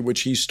Society,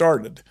 which he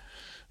started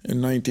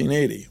in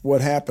 1980.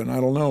 What happened? I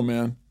don't know,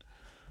 man.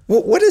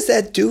 Well, what does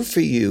that do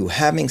for you,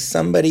 having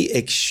somebody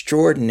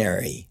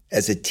extraordinary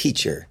as a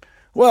teacher?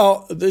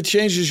 Well, it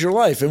changes your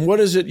life. And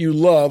what is it you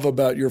love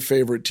about your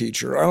favorite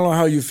teacher? I don't know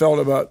how you felt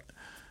about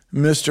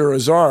Mr.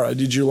 Azara.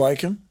 Did you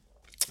like him?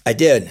 I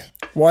did.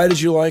 Why did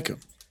you like him?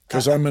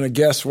 Because I'm going to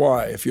guess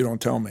why if you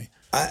don't tell me.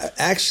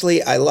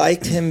 I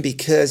liked him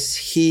because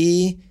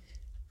he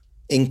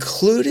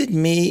included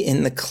me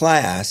in the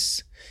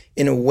class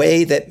in a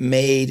way that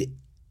made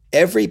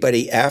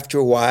everybody, after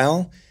a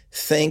while,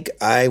 think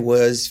I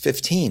was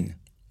 15.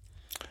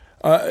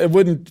 It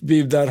wouldn't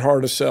be that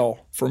hard to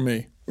sell for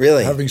me.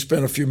 Really? Having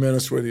spent a few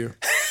minutes with you.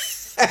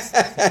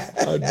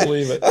 I'd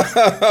believe it.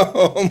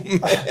 Oh,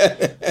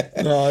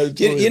 man. No,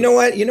 you know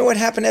what? You know what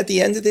happened at the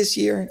end of this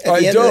year? At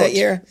the end of that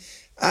year?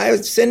 I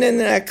was sitting in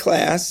that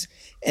class,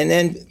 and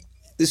then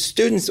the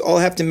students all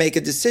have to make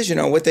a decision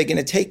on what they're going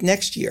to take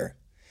next year.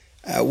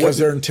 Because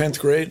they're in 10th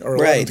grade? Or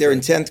right, they're in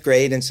 10th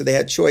grade, and so they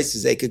had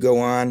choices. They could go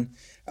on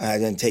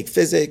and take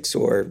physics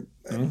or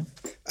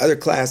other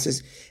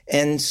classes.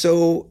 And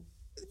so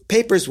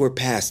papers were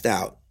passed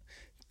out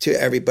to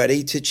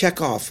everybody to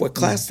check off what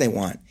class they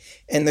want.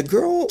 And the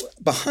girl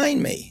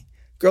behind me,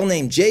 a girl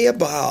named Jaya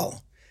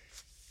Baal,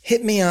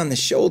 hit me on the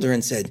shoulder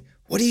and said,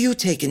 "What are you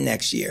taking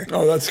next year?"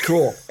 Oh, that's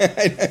cool.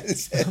 I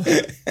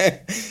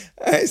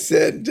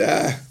said,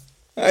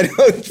 I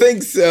don't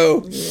think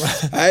so.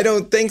 I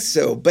don't think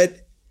so.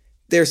 But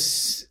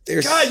there's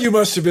God, you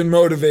must have been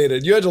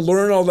motivated. You had to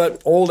learn all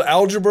that old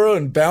algebra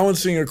and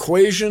balancing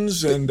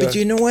equations. But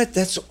you know what?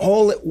 That's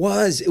all it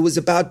was. It was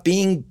about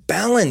being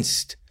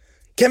balanced.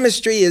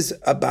 Chemistry is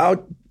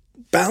about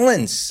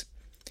balance.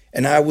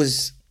 And I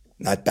was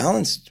not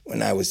balanced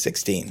when I was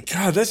 16.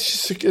 God,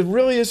 it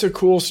really is a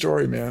cool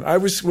story, man.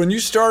 When you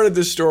started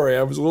this story,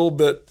 I was a little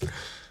bit,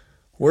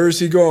 where is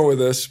he going with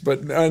this?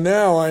 But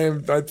now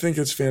I think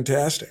it's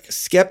fantastic.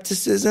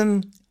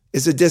 Skepticism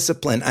is a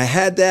discipline. I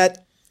had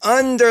that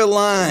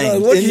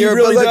underlined look, in your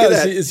really book. Look does.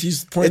 at that.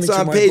 He's pointing it's to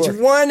on my page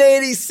book.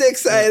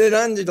 186. I had it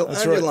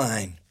underlined.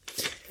 Right.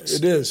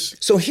 It is.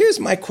 So here's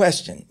my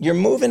question. You're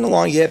moving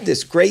along. You have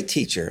this great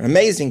teacher,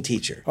 amazing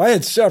teacher. I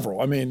had several.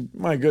 I mean,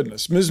 my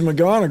goodness. Ms.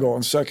 McGonigal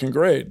in second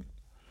grade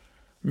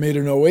made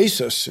an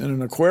oasis in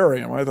an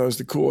aquarium. I thought it was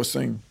the coolest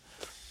thing.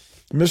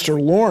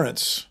 Mr.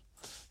 Lawrence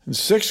in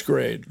sixth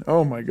grade.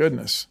 Oh, my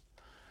goodness.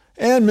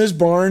 And Ms.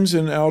 Barnes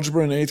in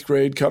algebra in eighth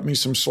grade cut me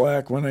some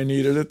slack when I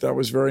needed it. That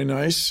was very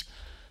nice.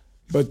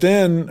 But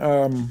then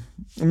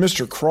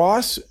Mr.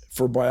 Cross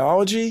for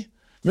biology.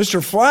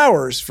 Mr.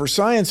 Flowers for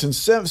science in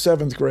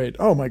seventh grade.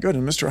 Oh, my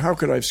goodness. How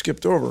could I have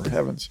skipped over?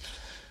 Heavens.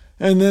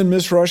 And then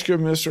Miss Rushka,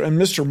 and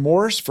Mr.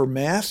 Morse for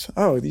math.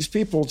 Oh, these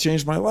people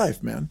changed my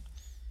life, man.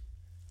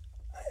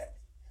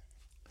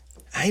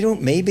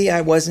 Maybe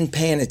I wasn't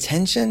paying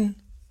attention.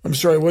 I'm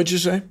sorry, what'd you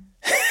say?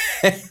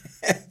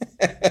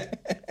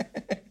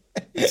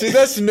 See,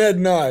 that's Ned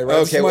Nye, right?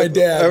 Okay, that's my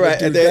dad. All right,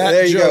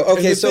 there you go. Okay,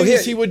 and the so thing here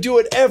is, he would do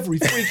it every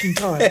freaking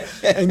time.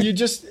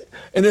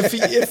 And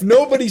if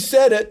nobody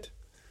said it,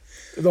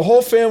 the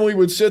whole family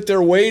would sit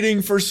there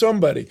waiting for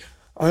somebody.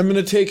 I'm going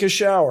to take a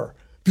shower.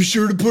 Be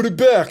sure to put it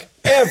back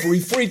every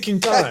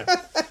freaking time.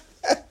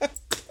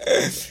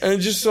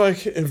 And just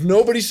like, if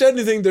nobody said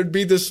anything, there'd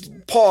be this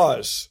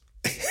pause.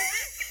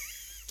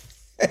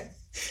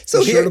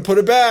 So Be sure to put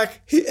it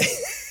back.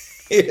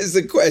 Here's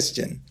the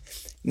question.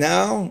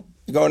 Now,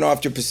 going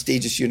off to a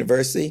prestigious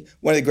university,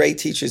 one of the great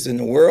teachers in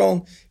the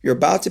world, you're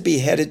about to be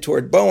headed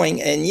toward Boeing,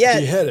 and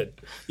yet...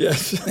 Beheaded,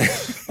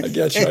 yes. I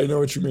get you. I know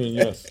what you mean,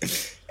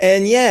 yes.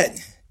 And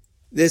yet,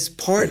 this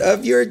part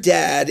of your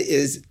dad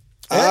is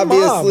And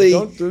obviously,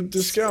 Mom. Don't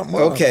discount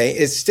Mom. Okay,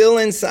 it's still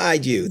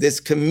inside you,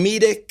 this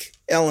comedic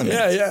element.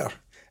 Yeah.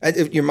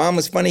 Your mom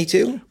was funny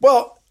too?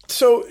 Well,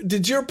 so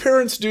did your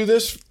parents do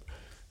this?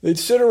 They'd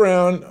sit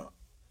around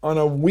on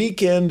a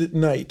weekend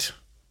night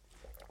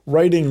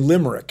writing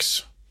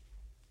limericks.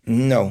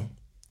 No.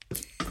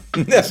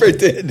 Never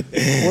did.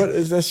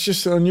 That's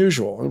just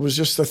unusual. It was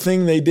just a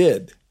thing they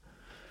did.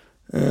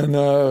 And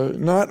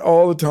not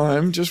all the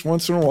time, just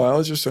once in a while.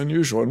 It's just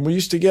unusual. And we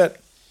used to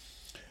get,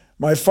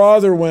 my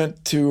father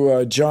went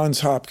to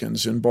Johns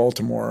Hopkins in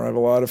Baltimore. I have a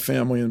lot of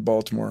family in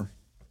Baltimore.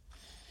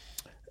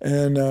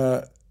 And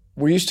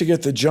we used to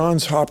get the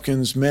Johns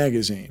Hopkins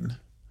magazine.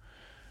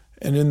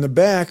 And in the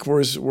back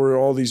were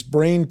all these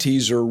brain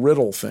teaser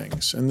riddle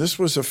things. And this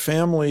was a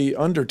family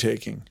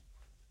undertaking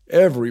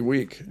every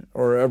week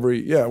or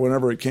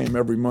whenever it came,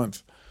 every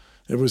month.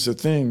 It was a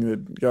thing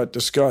that got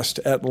discussed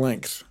at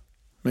length.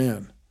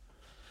 Man.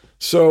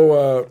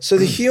 So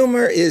the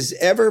humor is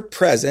ever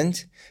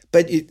present,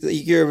 but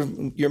you're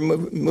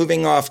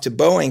moving off to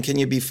Boeing. Can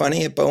you be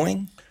funny at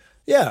Boeing?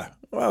 Yeah,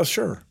 well,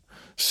 sure.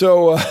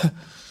 So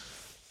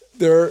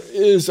there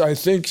is, I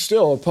think,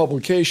 still a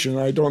publication.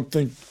 I don't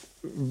think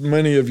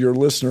many of your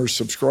listeners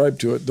subscribe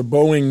to it, the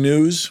Boeing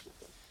News.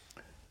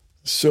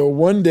 So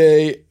one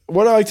day,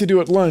 what I like to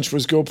do at lunch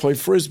was go play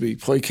Frisbee,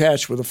 play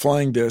catch with a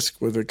flying disc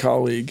with a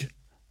colleague,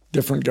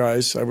 different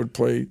guys I would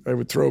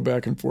throw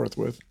back and forth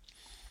with.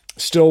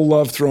 Still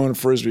love throwing a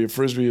Frisbee. A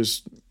Frisbee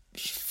is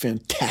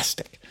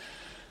fantastic,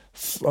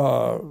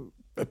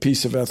 a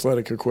piece of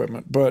athletic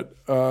equipment. But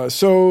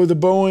so the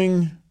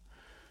Boeing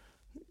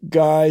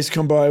guys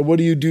come by, what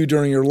do you do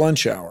during your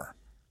lunch hour?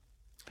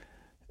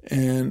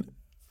 And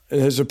it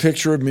has a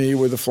picture of me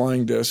with a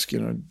flying disc,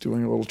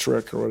 doing a little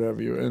trick or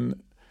whatever you.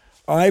 And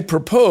I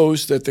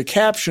propose that the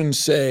captions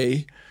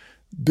say,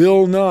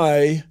 Bill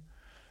Nye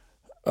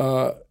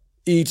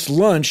eats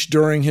lunch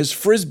during his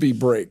Frisbee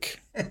break,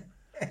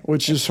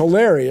 which is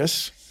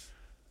hilarious.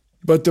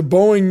 But the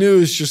Boeing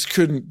News just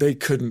couldn't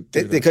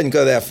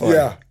go that far.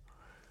 Yeah.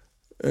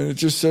 And it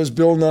just says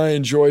Bill Nye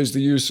enjoys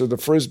the use of the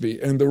Frisbee.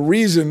 And the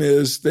reason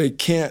is they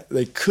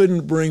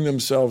couldn't bring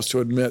themselves to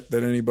admit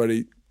that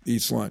anybody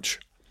eats lunch.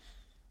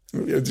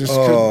 It just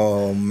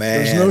man.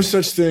 There's no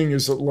such thing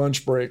as a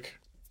lunch break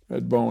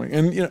at Boeing.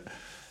 And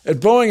at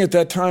Boeing at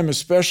that time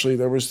especially,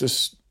 there was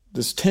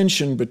this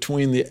tension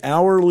between the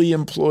hourly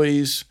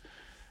employees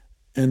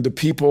and the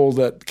people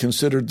that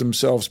considered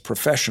themselves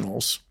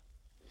professionals.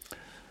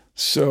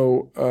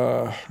 So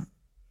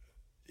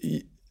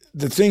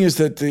the thing is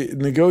that the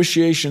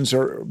negotiations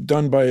are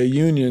done by a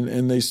union,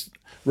 and they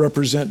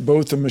represent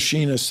both the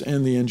machinists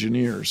and the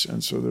engineers.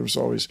 And so there was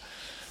always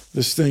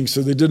this thing.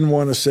 So they didn't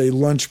want to say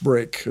lunch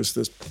break because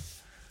the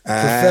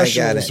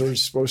professionals are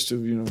supposed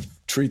to,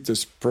 treat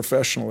this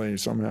professionally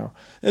somehow.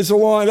 That's a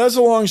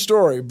long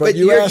story. But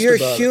you asked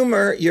about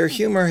humor, your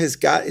humor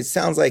it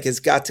sounds like has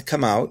got to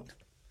come out.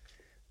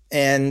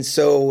 And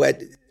so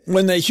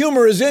when the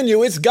humor is in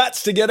you, it's got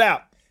to get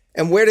out.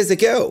 And where does it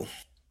go?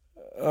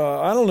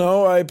 I don't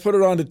know. I put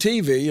it onto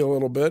TV a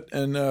little bit,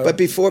 and but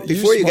before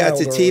you got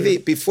to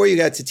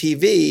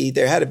TV,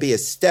 there had to be a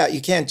step. You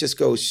can't just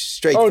go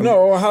straight. Oh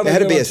no! How did I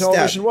get on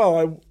television? Step.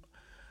 Well,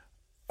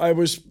 I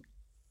was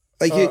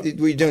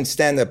were you doing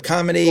stand-up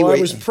comedy? Well, I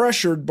was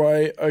pressured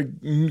by a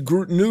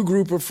new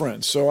group of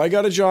friends. So I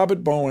got a job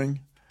at Boeing.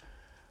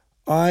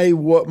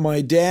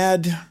 My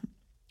dad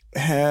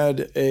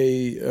had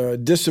a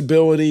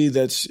disability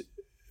that's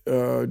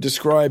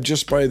described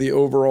just by the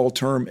overall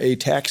term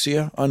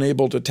ataxia,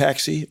 unable to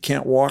taxi,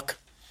 can't walk.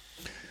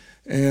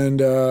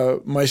 And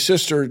my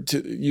sister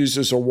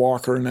uses a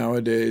walker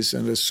nowadays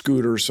and a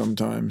scooter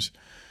sometimes.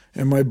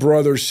 And my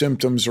brother's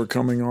symptoms are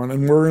coming on.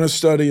 And we're going to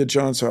study at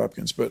Johns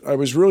Hopkins. But I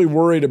was really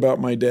worried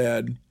about my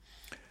dad.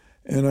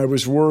 And I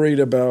was worried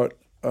about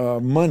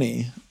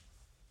money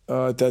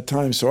at that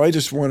time. So I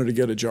just wanted to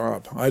get a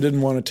job. I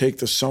didn't want to take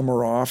the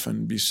summer off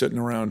and be sitting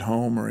around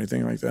home or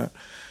anything like that.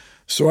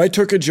 So I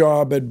took a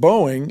job at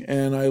Boeing,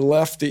 and I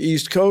left the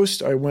East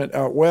Coast. I went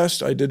out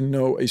west. I didn't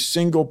know a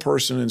single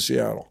person in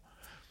Seattle.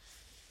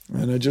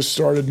 And I just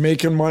started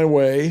making my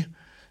way,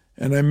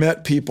 and I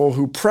met people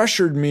who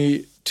pressured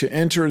me to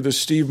enter the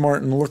Steve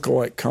Martin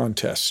lookalike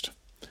contest.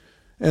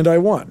 And I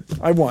won.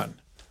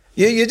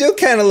 You do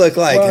kind of look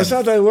like him. It's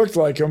not that I looked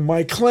like him.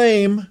 My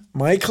claim,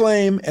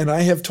 and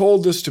I have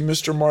told this to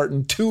Mr.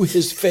 Martin to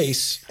his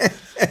face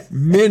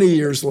many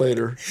years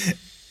later,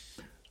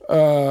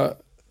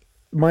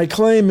 my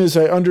claim is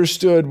I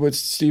understood what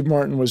Steve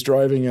Martin was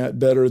driving at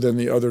better than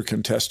the other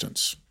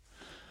contestants.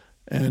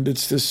 And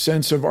it's this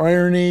sense of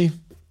irony.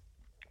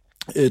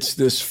 It's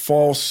this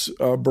false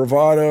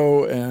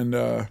bravado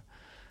and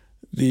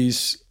the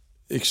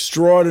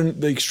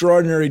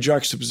extraordinary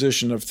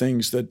juxtaposition of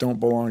things that don't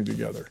belong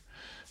together.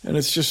 And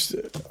I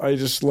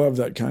just love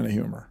that kind of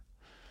humor.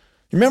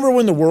 You remember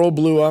when the world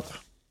blew up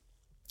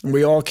and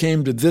we all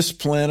came to this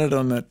planet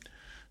on that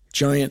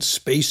giant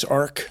space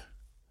ark?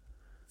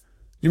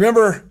 You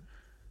remember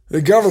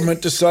the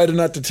government decided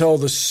not to tell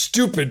the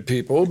stupid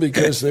people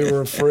because they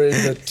were afraid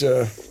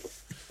that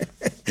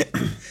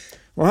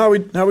Well,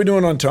 how we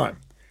doing on time?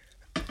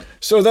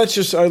 So that's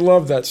just, I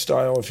love that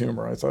style of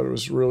humor. I thought it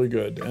was really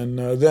good. And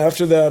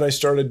after that, I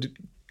started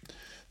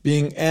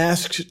being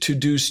asked to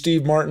do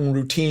Steve Martin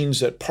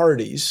routines at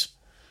parties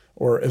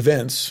or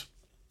events,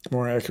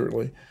 more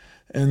accurately.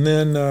 And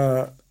then,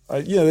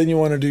 then you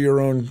want to do your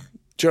own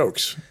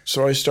jokes.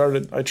 So I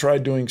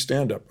tried doing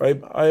stand-up.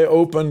 I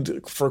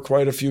opened for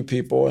quite a few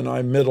people, and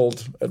I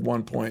middled at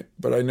one point,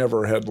 but I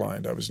never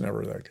headlined. I was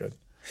never that good.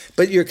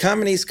 But your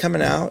comedy's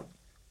coming out.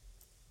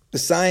 The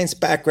science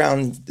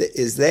background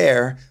is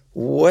there.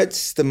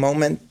 What's the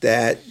moment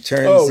that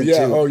turns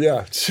into... Oh,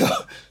 yeah. So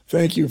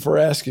thank you for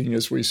asking,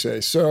 as we say.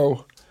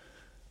 So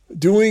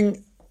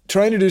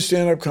trying to do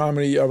stand-up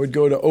comedy, I would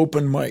go to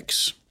open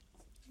mics.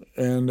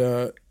 And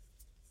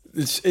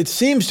it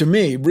seems to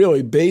me,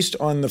 really, based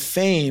on the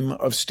fame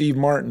of Steve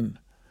Martin,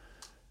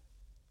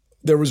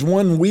 there was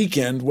one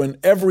weekend when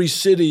every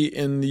city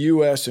in the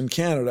U.S. and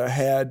Canada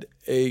had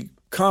a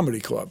comedy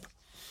club.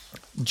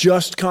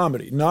 Just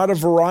comedy, not a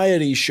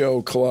variety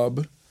show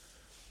club,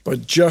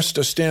 but just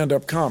a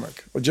stand-up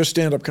comic, or just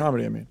stand-up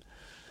comedy, I mean.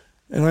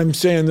 And I'm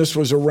saying this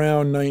was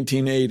around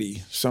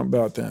 1980, something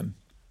about then.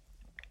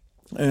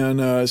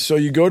 And so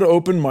you go to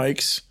open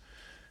mics,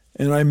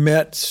 and I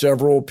met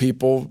several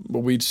people, but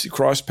we'd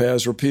cross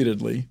paths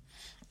repeatedly.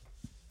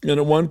 And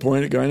at one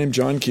point, a guy named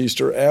John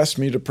Keister asked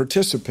me to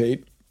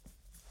participate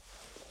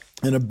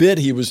in a bit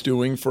he was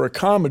doing for a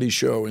comedy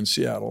show in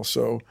Seattle.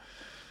 So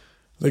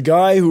the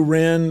guy who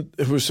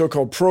was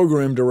so-called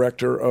program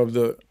director of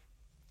the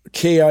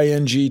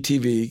KING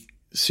TV,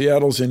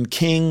 Seattle's in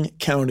King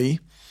County,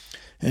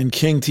 and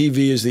King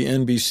TV is the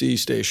NBC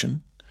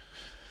station.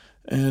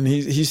 And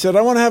he said,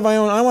 I want to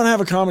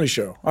have a comedy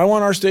show. I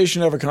want our station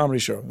to have a comedy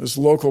show, this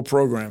local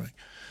programming.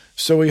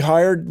 So he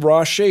hired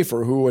Ross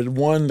Schaefer, who had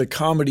won the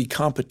comedy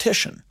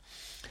competition.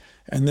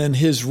 And then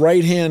his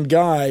right-hand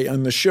guy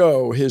on the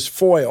show, his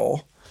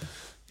foil,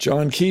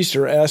 John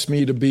Keister, asked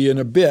me to be in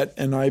a bit,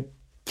 and I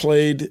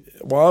played,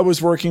 while I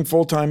was working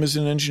full-time as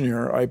an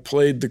engineer, I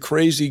played the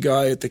crazy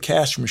guy at the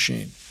cash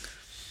machine.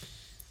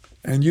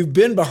 And you've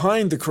been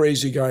behind the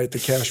crazy guy at the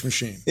cash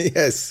machine.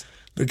 Yes.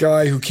 The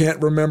guy who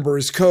can't remember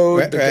his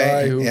code, the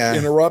guy who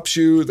interrupts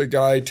you, the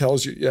guy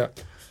tells you, yeah.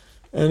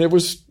 And it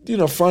was,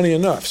 funny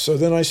enough. So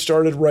then I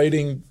started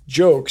writing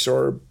jokes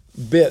or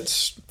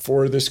bits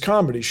for this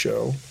comedy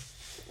show.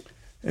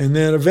 And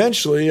then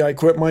eventually I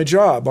quit my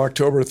job,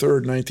 October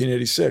 3rd,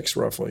 1986,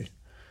 roughly.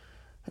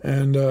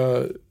 And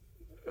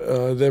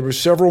there were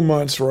several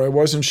months where I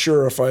wasn't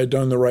sure if I had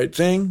done the right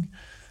thing.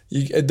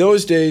 At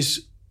those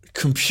days,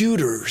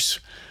 computers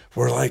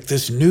were like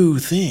this new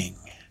thing.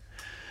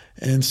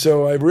 And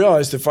so I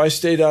realized if I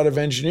stayed out of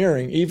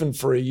engineering, even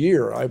for a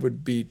year, I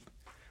would be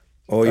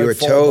you were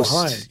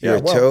toast. You were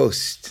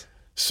toast.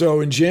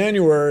 So in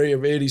January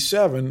of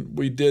 87,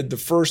 we did the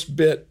first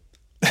bit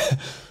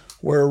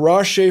where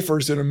Ross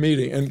Schaefer's in a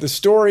meeting, and the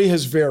story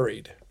has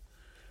varied.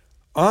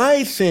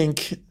 I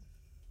think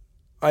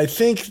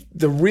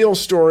the real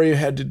story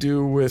had to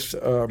do with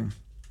the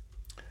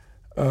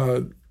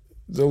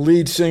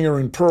lead singer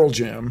in Pearl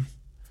Jam.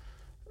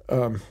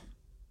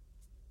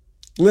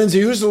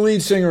 Lindsay, who's the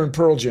lead singer in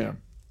Pearl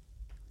Jam?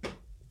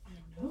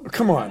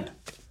 Come on.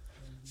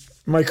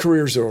 My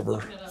career's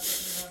over.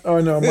 Oh,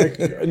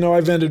 no,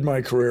 I've ended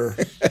my career.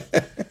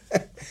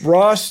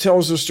 Ross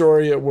tells the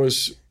story it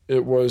was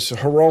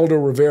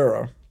Geraldo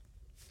Rivera.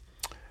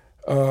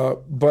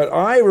 But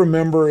I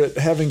remember it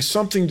having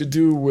something to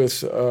do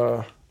with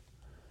the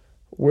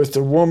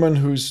woman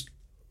who's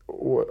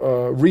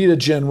Rita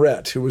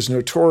Jenrette, who was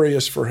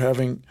notorious for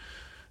having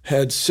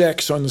had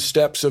sex on the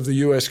steps of the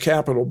U.S.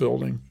 Capitol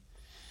building.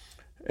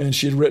 And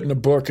she had written a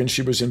book, and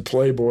she was in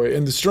Playboy.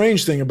 And the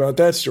strange thing about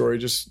that story,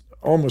 just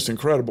almost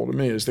incredible to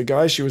me, is the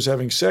guy she was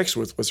having sex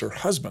with was her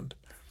husband.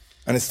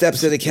 On the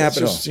steps of the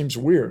Capitol. It just seems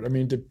weird. I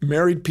mean, the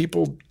married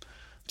people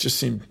just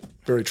seem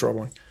very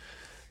troubling.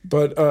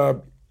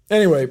 But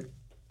anyway,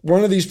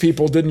 one of these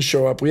people didn't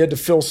show up. We had to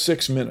fill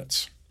 6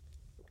 minutes.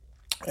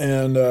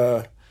 And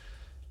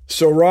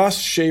so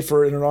Ross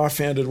Schaefer, in an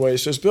offhanded way,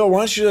 says, Bill, why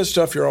don't you do that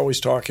stuff you're always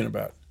talking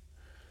about?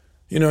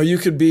 You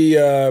could be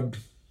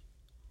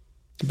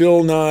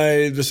Bill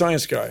Nye, the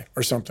science guy,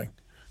 or something.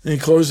 And he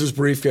closes his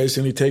briefcase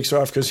and he takes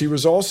off, because he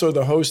was also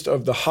the host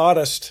of the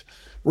hottest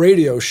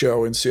radio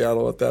show in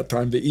Seattle at that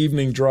time, the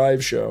Evening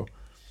Drive show,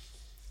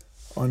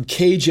 on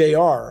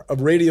KJR, a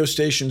radio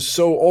station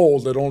so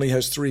old that only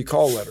has 3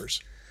 call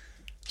letters.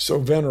 So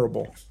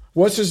venerable.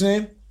 What's his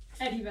name?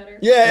 Eddie Vedder.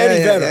 Yeah,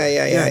 Eddie Vedder.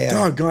 Yeah.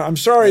 Doggone. I'm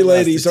sorry,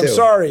 ladies. I'm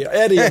sorry.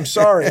 Eddie, I'm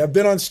sorry. I've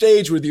been on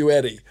stage with you,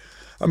 Eddie.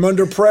 I'm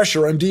under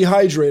pressure. I'm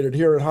dehydrated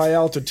here at high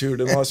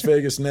altitude in Las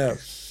Vegas,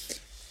 Nev.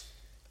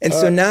 And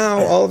so now,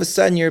 all of a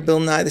sudden, you're Bill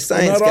Nye the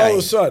Science Guy. Not all of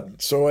a sudden.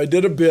 So I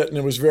did a bit, and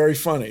it was very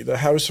funny. The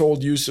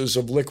household uses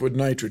of liquid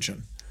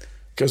nitrogen.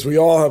 Because we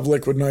all have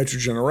liquid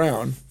nitrogen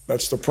around.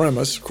 That's the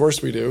premise. Of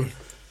course we do.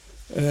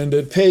 And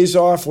it pays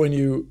off when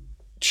you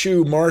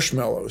chew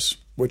marshmallows,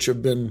 which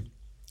have been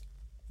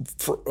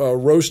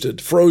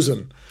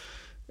frozen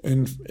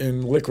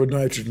in liquid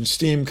nitrogen.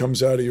 Steam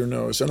comes out of your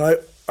nose. And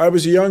I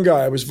was a young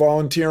guy. I was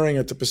volunteering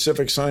at the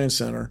Pacific Science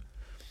Center.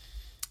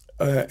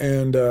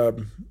 And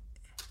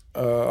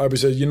I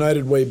was a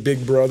United Way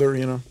big brother,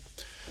 you know.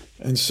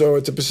 And so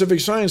at the Pacific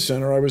Science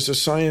Center, I was a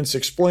science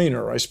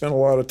explainer. I spent a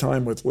lot of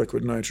time with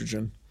liquid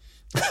nitrogen.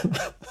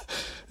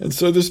 And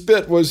so this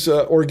bit was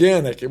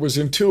organic. It was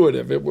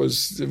intuitive. It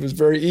was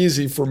very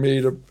easy for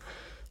me to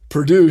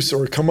produce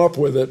or come up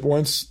with it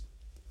once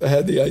I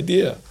had the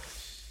idea.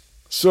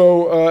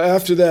 So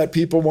after that,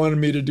 people wanted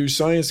me to do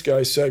Science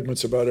Guy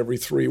segments about every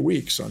 3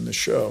 weeks on the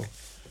show.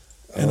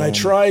 And I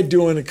tried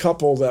doing a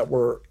couple that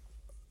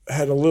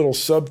had a little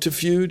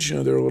subterfuge, you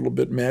know, they're a little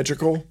bit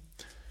magical.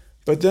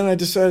 But then I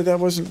decided that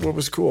wasn't what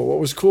was cool. What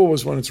was cool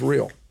was when it's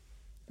real.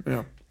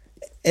 Yeah.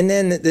 And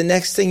then the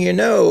next thing you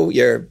know,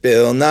 you're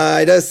Bill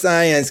Nye the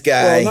Science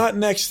Guy. Well, not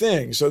next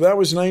thing. So that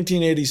was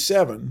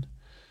 1987.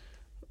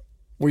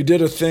 We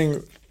did a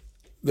thing.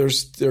 There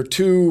are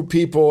two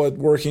people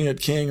working at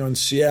King on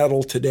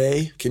Seattle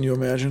Today. Can you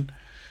imagine?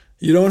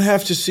 You don't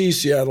have to see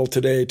Seattle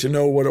Today to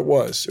know what it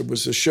was. It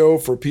was a show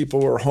for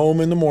people who are home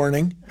in the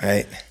morning.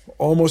 Right.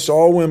 Almost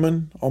all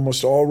women,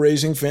 almost all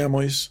raising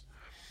families.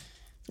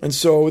 And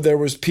so there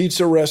was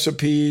pizza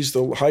recipes,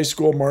 the high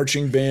school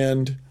marching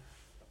band,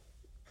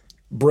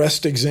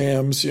 breast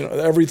exams, you know,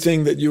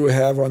 everything that you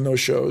have on those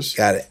shows.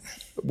 Got it.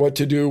 What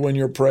to do when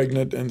you're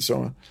pregnant and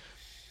so on.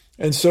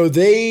 And so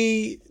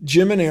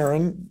Jim and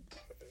Aaron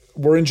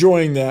were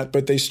enjoying that,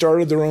 but they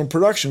started their own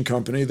production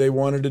company. They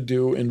wanted to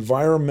do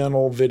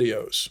environmental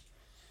videos.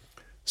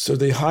 So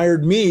they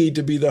hired me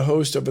to be the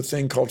host of a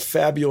thing called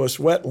Fabulous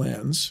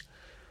Wetlands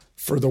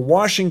for the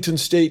Washington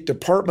State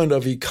Department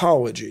of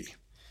Ecology.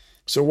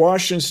 So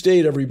Washington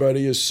State,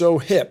 everybody, is so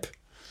hip.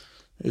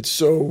 It's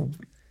so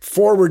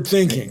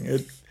forward-thinking.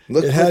 It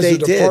has a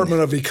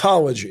Department of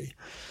Ecology.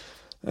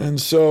 And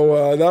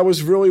so that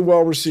was really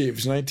well received. It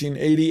was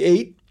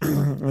 1988.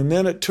 And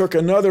then it took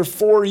another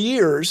 4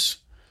 years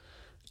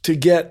to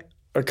get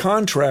a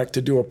contract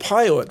to do a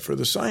pilot for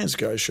the Science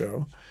Guy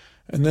show.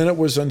 And then it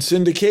was on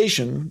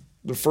syndication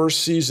the first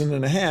season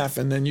and a half,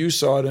 and then you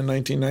saw it in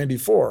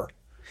 1994,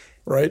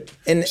 right?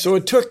 And so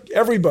it took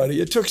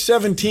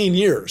 17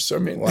 years. I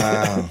mean,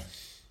 wow.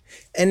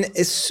 And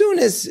as soon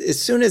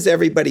as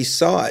everybody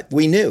saw it,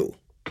 we knew.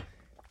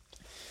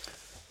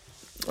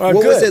 What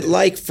was it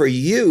like for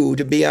you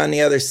to be on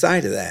the other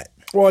side of that?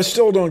 Well, I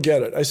still don't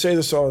get it. I say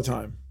this all the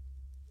time.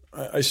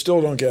 I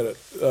still don't get it.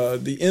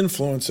 The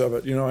influence of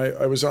it. You know,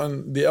 I was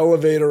on the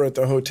elevator at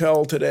the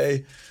hotel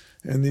today,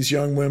 and these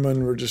young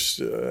women were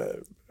just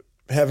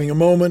having a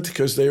moment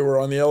because they were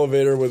on the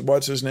elevator with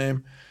what's his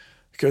name,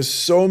 because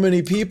so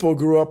many people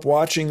grew up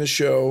watching the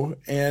show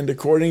and,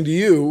 according to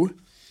you,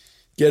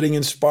 getting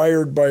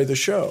inspired by the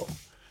show.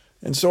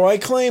 And so I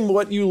claim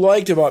what you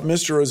liked about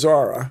Mr.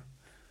 Azara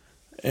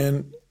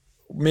and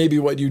maybe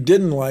what you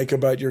didn't like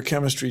about your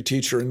chemistry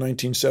teacher in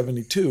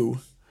 1972.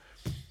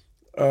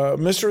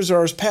 Mr.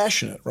 Azar is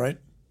passionate, right?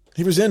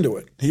 He was into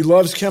it. He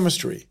loves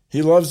chemistry.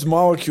 He loves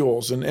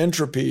molecules and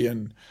entropy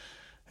and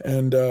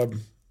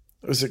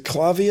is it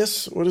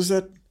Clavius? What is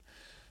that?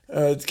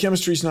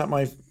 Chemistry's not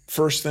my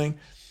first thing.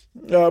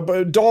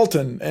 But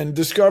Dalton and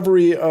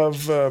discovery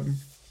of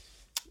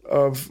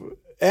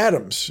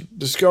atoms,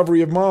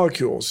 discovery of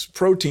molecules,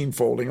 protein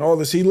folding, all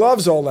this. He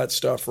loves all that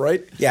stuff,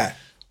 right? Yeah.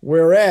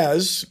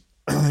 Whereas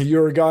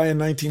you're a guy in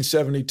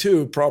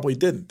 1972 probably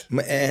didn't.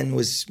 And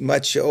was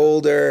much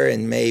older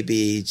and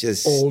maybe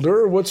just...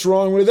 Older? What's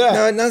wrong with that?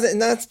 No,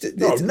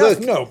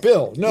 nothing. No,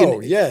 Bill. No,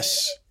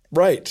 yes.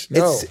 Right.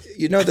 No.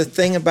 You know, the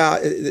thing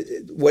about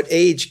what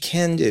age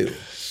can do,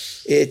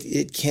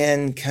 it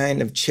can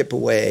kind of chip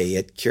away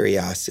at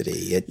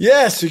curiosity.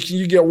 Yes,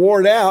 you get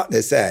wore out.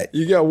 That's that.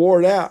 You get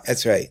wore out.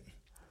 That's right.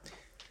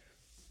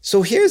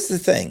 So here's the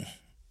thing.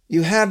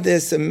 You have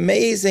this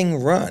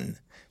amazing run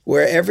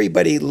where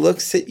everybody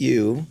looks at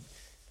you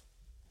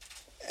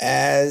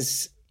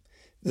as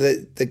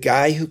the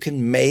guy who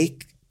can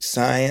make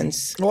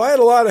science. Well, I had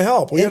a lot of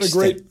help. We had a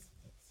great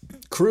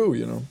crew,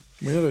 you know.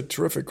 We had a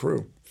terrific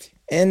crew.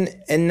 And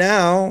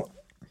now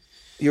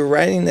you're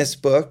writing this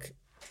book,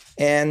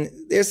 and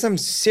there's some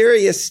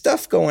serious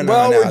stuff going on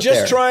out there. Well, we're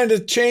just trying to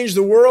change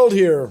the world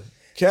here,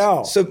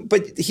 Cal. So,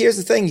 but here's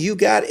the thing. You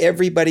got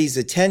everybody's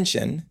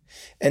attention.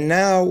 And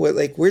now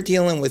we're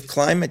dealing with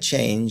climate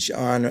change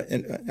on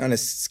a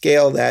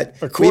scale that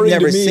we've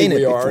never seen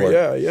it before.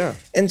 Yeah.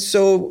 And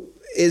so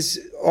is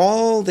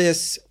all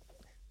this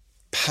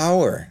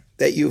power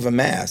that you've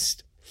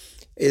amassed,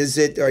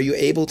 are you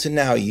able to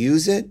now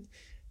use it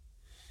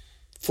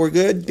for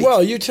good?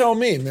 Well, you tell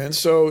me, man.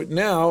 So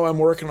now I'm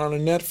working on a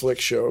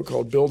Netflix show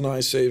called Bill Nye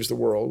Saves the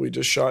World. We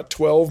just shot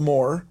 12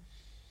 more.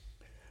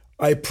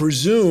 I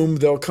presume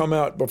they'll come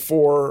out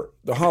before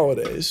the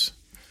holidays.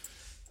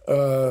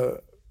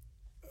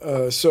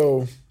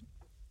 So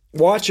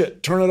watch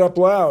it, turn it up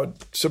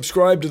loud,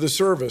 subscribe to the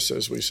service,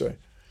 as we say.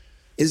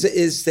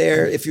 Is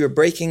there, if you're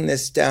breaking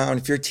this down,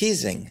 if you're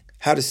teasing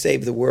how to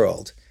save the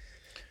world?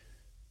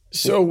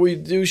 So we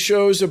do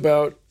shows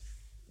about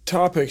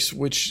topics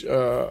which we,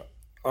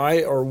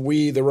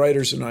 the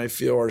writers and I,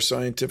 feel are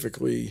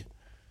scientifically,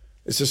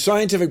 It's a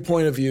scientific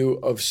point of view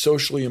of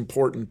socially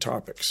important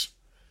topics,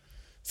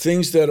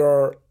 things that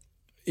are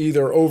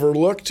either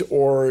overlooked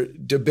or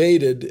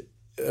debated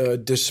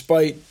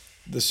despite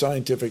the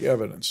scientific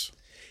evidence.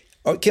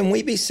 Can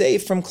we be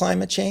saved from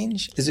climate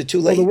change? Is it too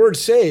late? Well, the word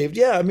saved,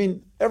 yeah. I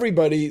mean,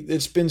 everybody,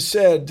 it's been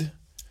said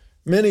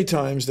many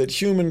times that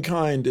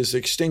humankind is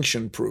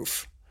extinction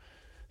proof.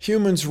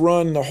 Humans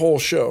run the whole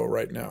show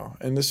right now,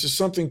 and this is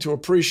something to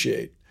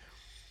appreciate.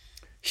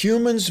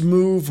 Humans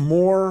move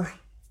more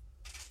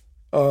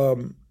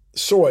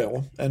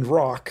soil and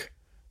rock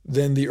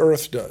than the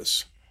earth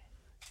does.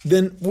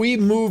 Then we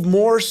move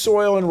more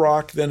soil and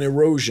rock than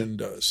erosion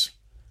does.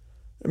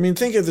 I mean,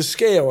 think of the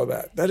scale of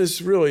that. That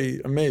is really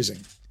amazing.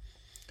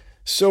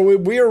 So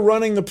we are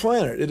running the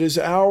planet. It is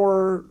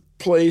our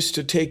place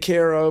to take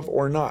care of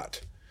or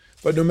not.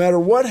 But no matter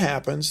what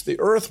happens, the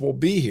earth will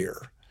be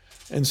here,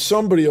 and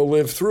somebody will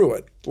live through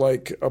it,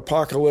 like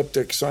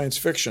apocalyptic science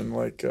fiction,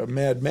 like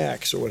Mad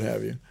Max or what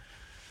have you.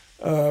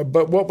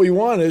 But what we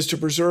want is to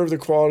preserve the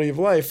quality of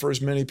life for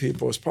as many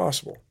people as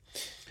possible.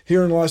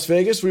 Here in Las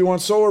Vegas, we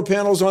want solar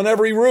panels on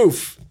every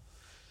roof.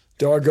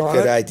 Doggone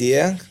Good it.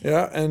 idea.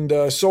 Yeah, and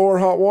solar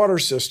hot water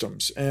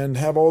systems, and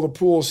have all the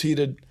pools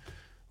heated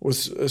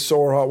with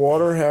solar hot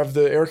water, have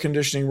the air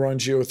conditioning run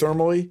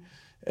geothermally,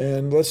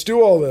 and let's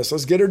do all this.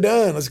 Let's get her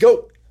done. Let's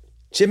go.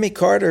 Jimmy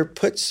Carter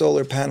put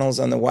solar panels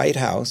on the White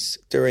House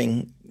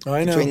between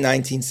I know.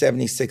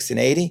 1976 and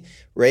 80.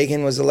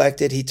 Reagan was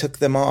elected. He took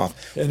them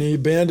off. And he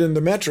abandoned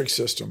the metric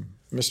system,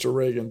 Mr.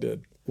 Reagan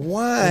did.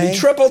 Why? And he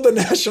tripled the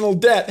national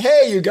debt.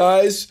 Hey, you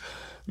guys,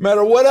 no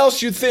matter what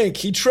else you think,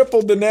 he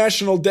tripled the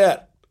national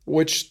debt,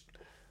 which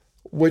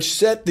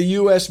set the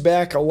U.S.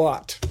 back a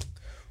lot.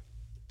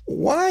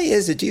 Why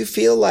is it? Do you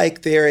feel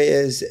like there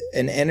is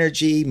an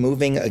energy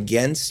moving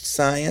against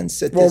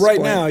science at this point? Well,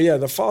 right now, yeah,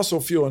 the fossil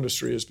fuel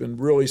industry has been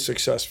really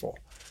successful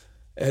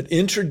at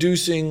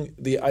introducing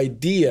the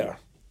idea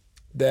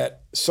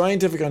that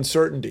scientific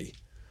uncertainty,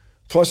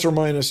 plus or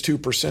minus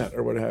 2%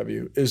 or what have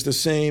you, is the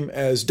same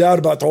as doubt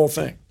about the whole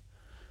thing.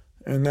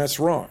 And that's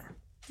wrong.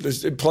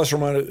 Plus or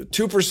minus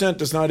 2%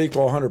 does not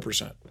equal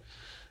 100%.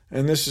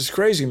 And this is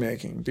crazy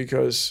making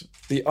because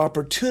the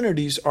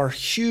opportunities are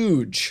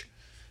huge.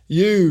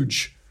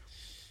 Huge.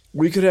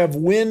 We could have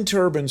wind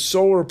turbines,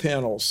 solar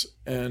panels,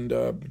 and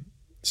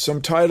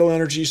some tidal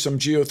energy, some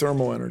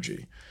geothermal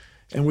energy.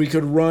 And we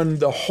could run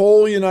the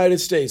whole United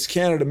States,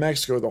 Canada,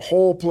 Mexico, the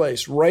whole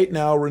place right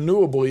now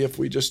renewably if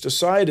we just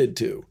decided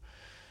to.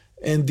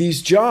 And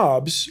these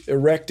jobs,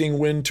 erecting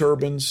wind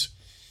turbines,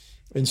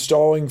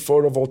 installing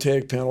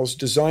photovoltaic panels,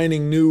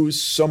 designing new,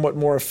 somewhat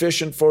more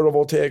efficient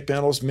photovoltaic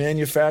panels,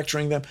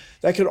 manufacturing them,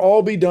 that could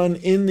all be done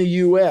in the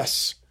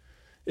U.S.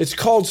 It's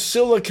called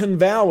Silicon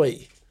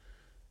Valley.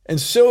 And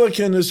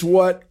silicon is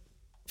what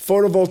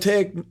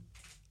photovoltaic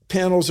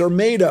panels are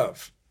made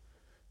of.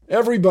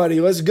 Everybody,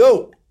 let's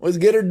go. Let's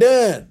get her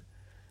done.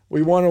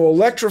 We want to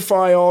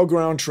electrify all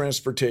ground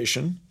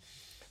transportation.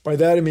 By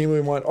that I mean we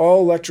want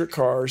all electric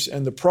cars.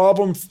 And the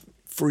problem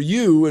for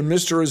you and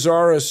Mr.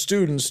 Azara's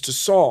students to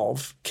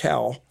solve,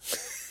 Cal,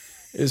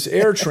 is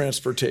air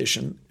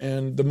transportation.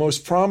 And the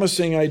most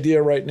promising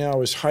idea right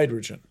now is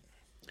hydrogen.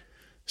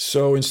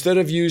 So instead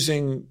of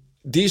using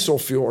diesel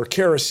fuel or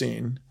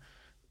kerosene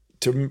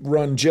to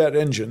run jet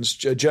engines,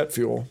 jet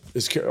fuel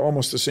is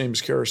almost the same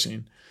as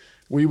kerosene,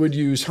 we would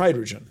use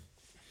hydrogen.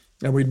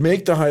 And we'd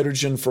make the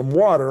hydrogen from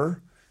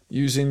water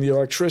using the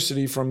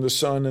electricity from the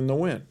sun and the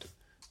wind.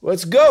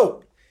 Let's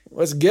go.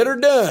 Let's get her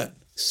done.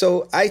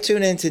 So I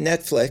tune into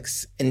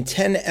Netflix. In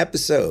 10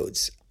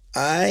 episodes,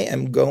 I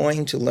am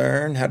going to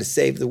learn how to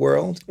save the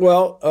world.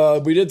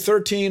 Well, we did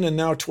 13 and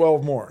now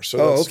 12 more. So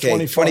that's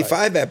 25.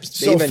 25 episodes.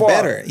 So even far.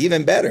 better.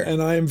 Even better.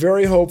 And I am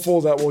very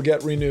hopeful that we'll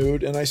get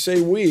renewed. And I say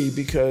we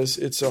because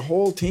it's a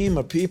whole team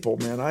of people,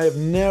 man. I have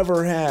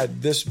never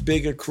had this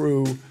big a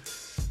crew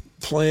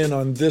playing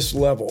on this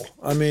level.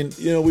 I mean,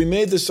 we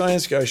made the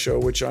Science Guy show,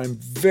 which I'm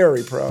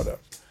very proud of,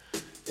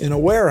 in a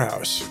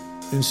warehouse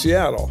in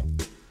Seattle.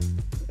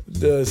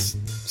 The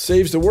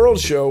Saves the World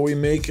show we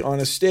make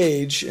on a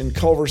stage in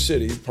Culver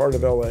City, part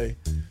of LA,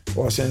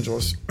 Los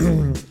Angeles.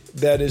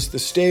 That is the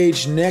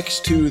stage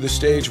next to the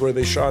stage where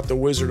they shot The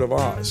Wizard of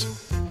Oz.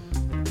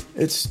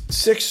 It's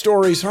 6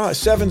 stories high,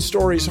 7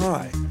 stories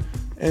high.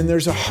 And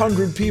there's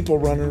 100 people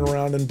running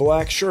around in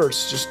black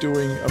shirts just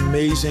doing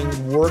amazing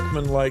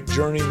workman-like,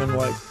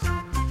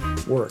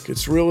 journeyman-like work.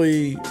 It's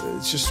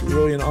just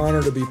really an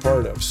honor to be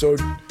part of. So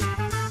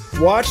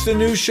watch the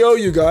new show,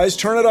 you guys.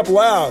 Turn it up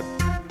loud.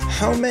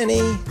 How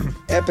many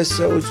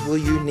episodes will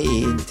you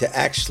need to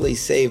actually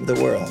save the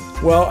world?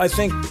 Well, I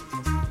think,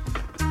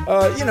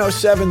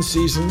 7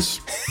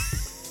 seasons.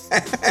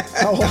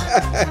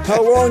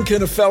 How long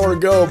can a feller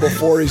go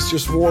before he's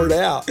just worn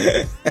out?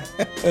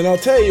 And I'll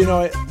tell you,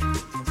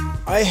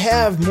 I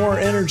have more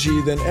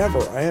energy than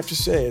ever. I have to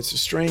say, it's a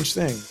strange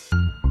thing.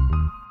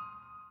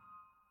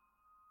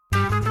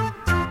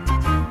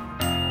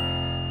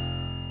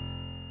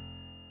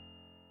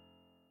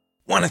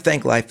 Want to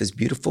thank Life is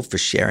Beautiful for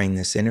sharing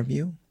this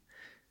interview.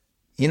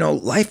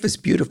 Life is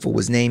Beautiful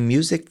was named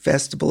Music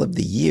Festival of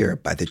the Year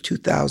by the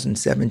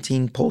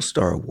 2017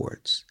 Pollstar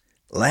Awards.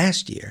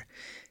 Last year,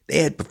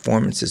 they had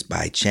performances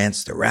by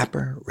Chance the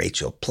Rapper,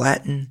 Rachel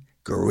Platten,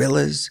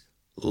 Gorillaz,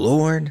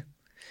 Lorde.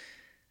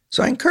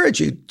 So I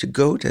encourage you to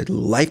go to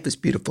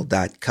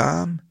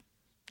lifeisbeautiful.com.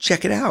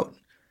 Check it out.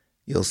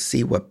 You'll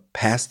see what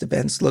past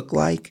events look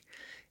like.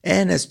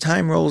 And as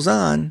time rolls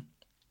on,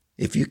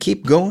 if you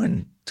keep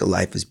going to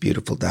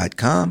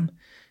lifeisbeautiful.com,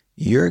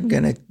 you're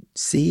going to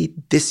see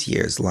this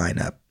year's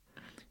lineup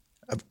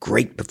of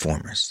great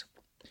performers.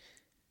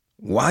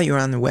 While you're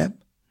on the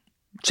web,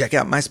 check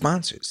out my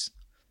sponsors.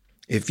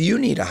 If you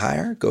need a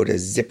hire, go to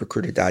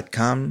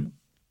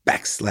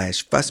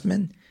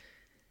ziprecruiter.com/Fussman.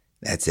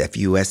 That's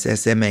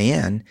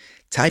Fussman.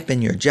 Type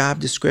in your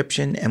job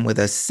description, and with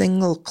a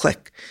single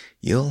click,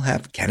 you'll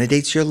have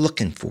candidates you're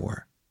looking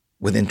for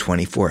within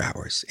 24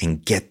 hours.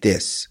 And get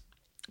this,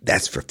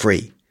 that's for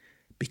free,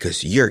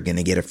 because you're going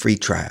to get a free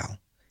trial.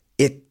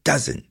 It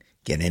doesn't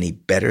get any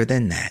better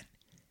than that.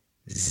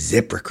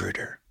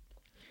 ZipRecruiter.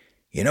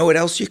 You know what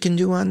else you can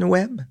do on the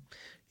web?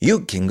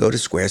 You can go to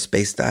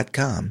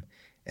squarespace.com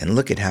and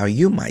look at how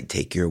you might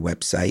take your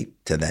website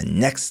to the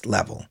next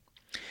level.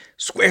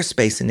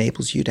 Squarespace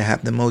enables you to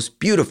have the most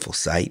beautiful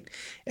site,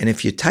 and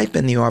if you type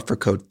in the offer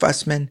code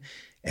Fussman,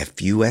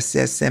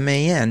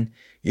 Fussman,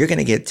 you're going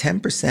to get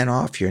 10%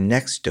 off your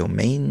next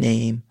domain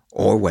name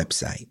or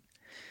website.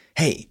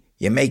 Hey,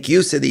 you make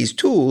use of these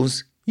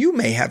tools, you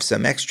may have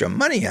some extra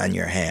money on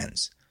your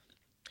hands.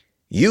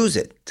 Use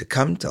it to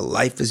come to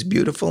Life is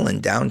Beautiful in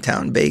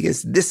downtown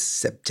Vegas this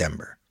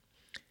September.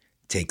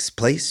 It takes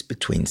place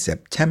between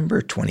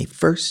September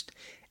 21st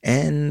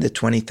and the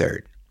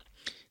 23rd.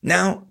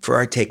 Now for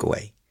our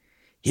takeaway.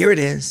 Here it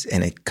is,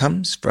 and it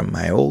comes from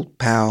my old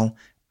pal,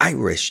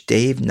 Irish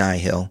Dave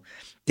Nihill.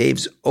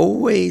 Dave's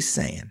always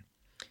saying,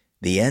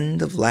 the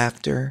end of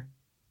laughter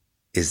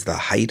is the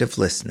height of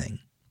listening.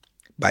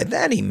 By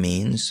that he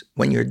means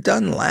when you're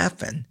done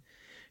laughing,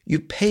 you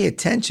pay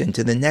attention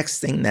to the next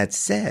thing that's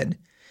said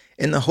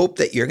in the hope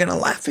that you're going to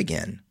laugh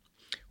again.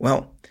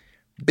 Well,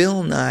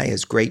 Bill Nye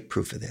is great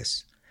proof of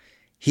this.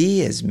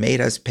 He has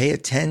made us pay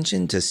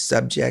attention to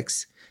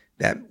subjects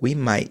that we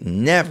might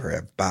never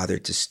have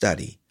bothered to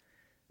study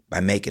by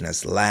making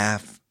us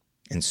laugh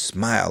and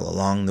smile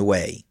along the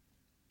way.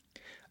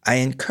 I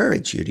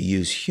encourage you to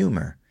use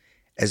humor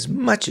as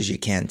much as you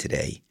can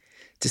today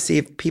to see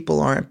if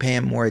people aren't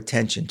paying more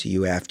attention to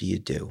you after you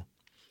do.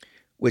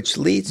 Which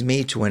leads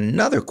me to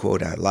another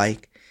quote I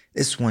like,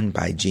 this one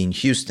by Gene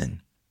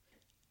Houston.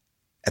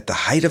 At the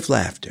height of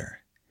laughter,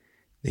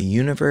 the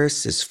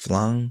universe is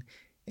flung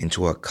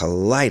into a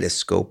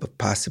kaleidoscope of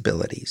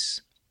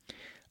possibilities.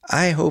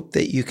 I hope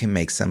that you can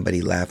make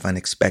somebody laugh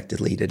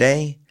unexpectedly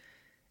today,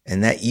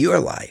 and that your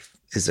life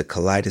is a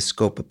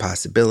kaleidoscope of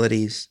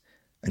possibilities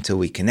until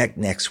we connect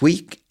next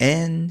week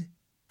and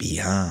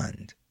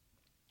beyond.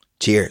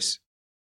 Cheers.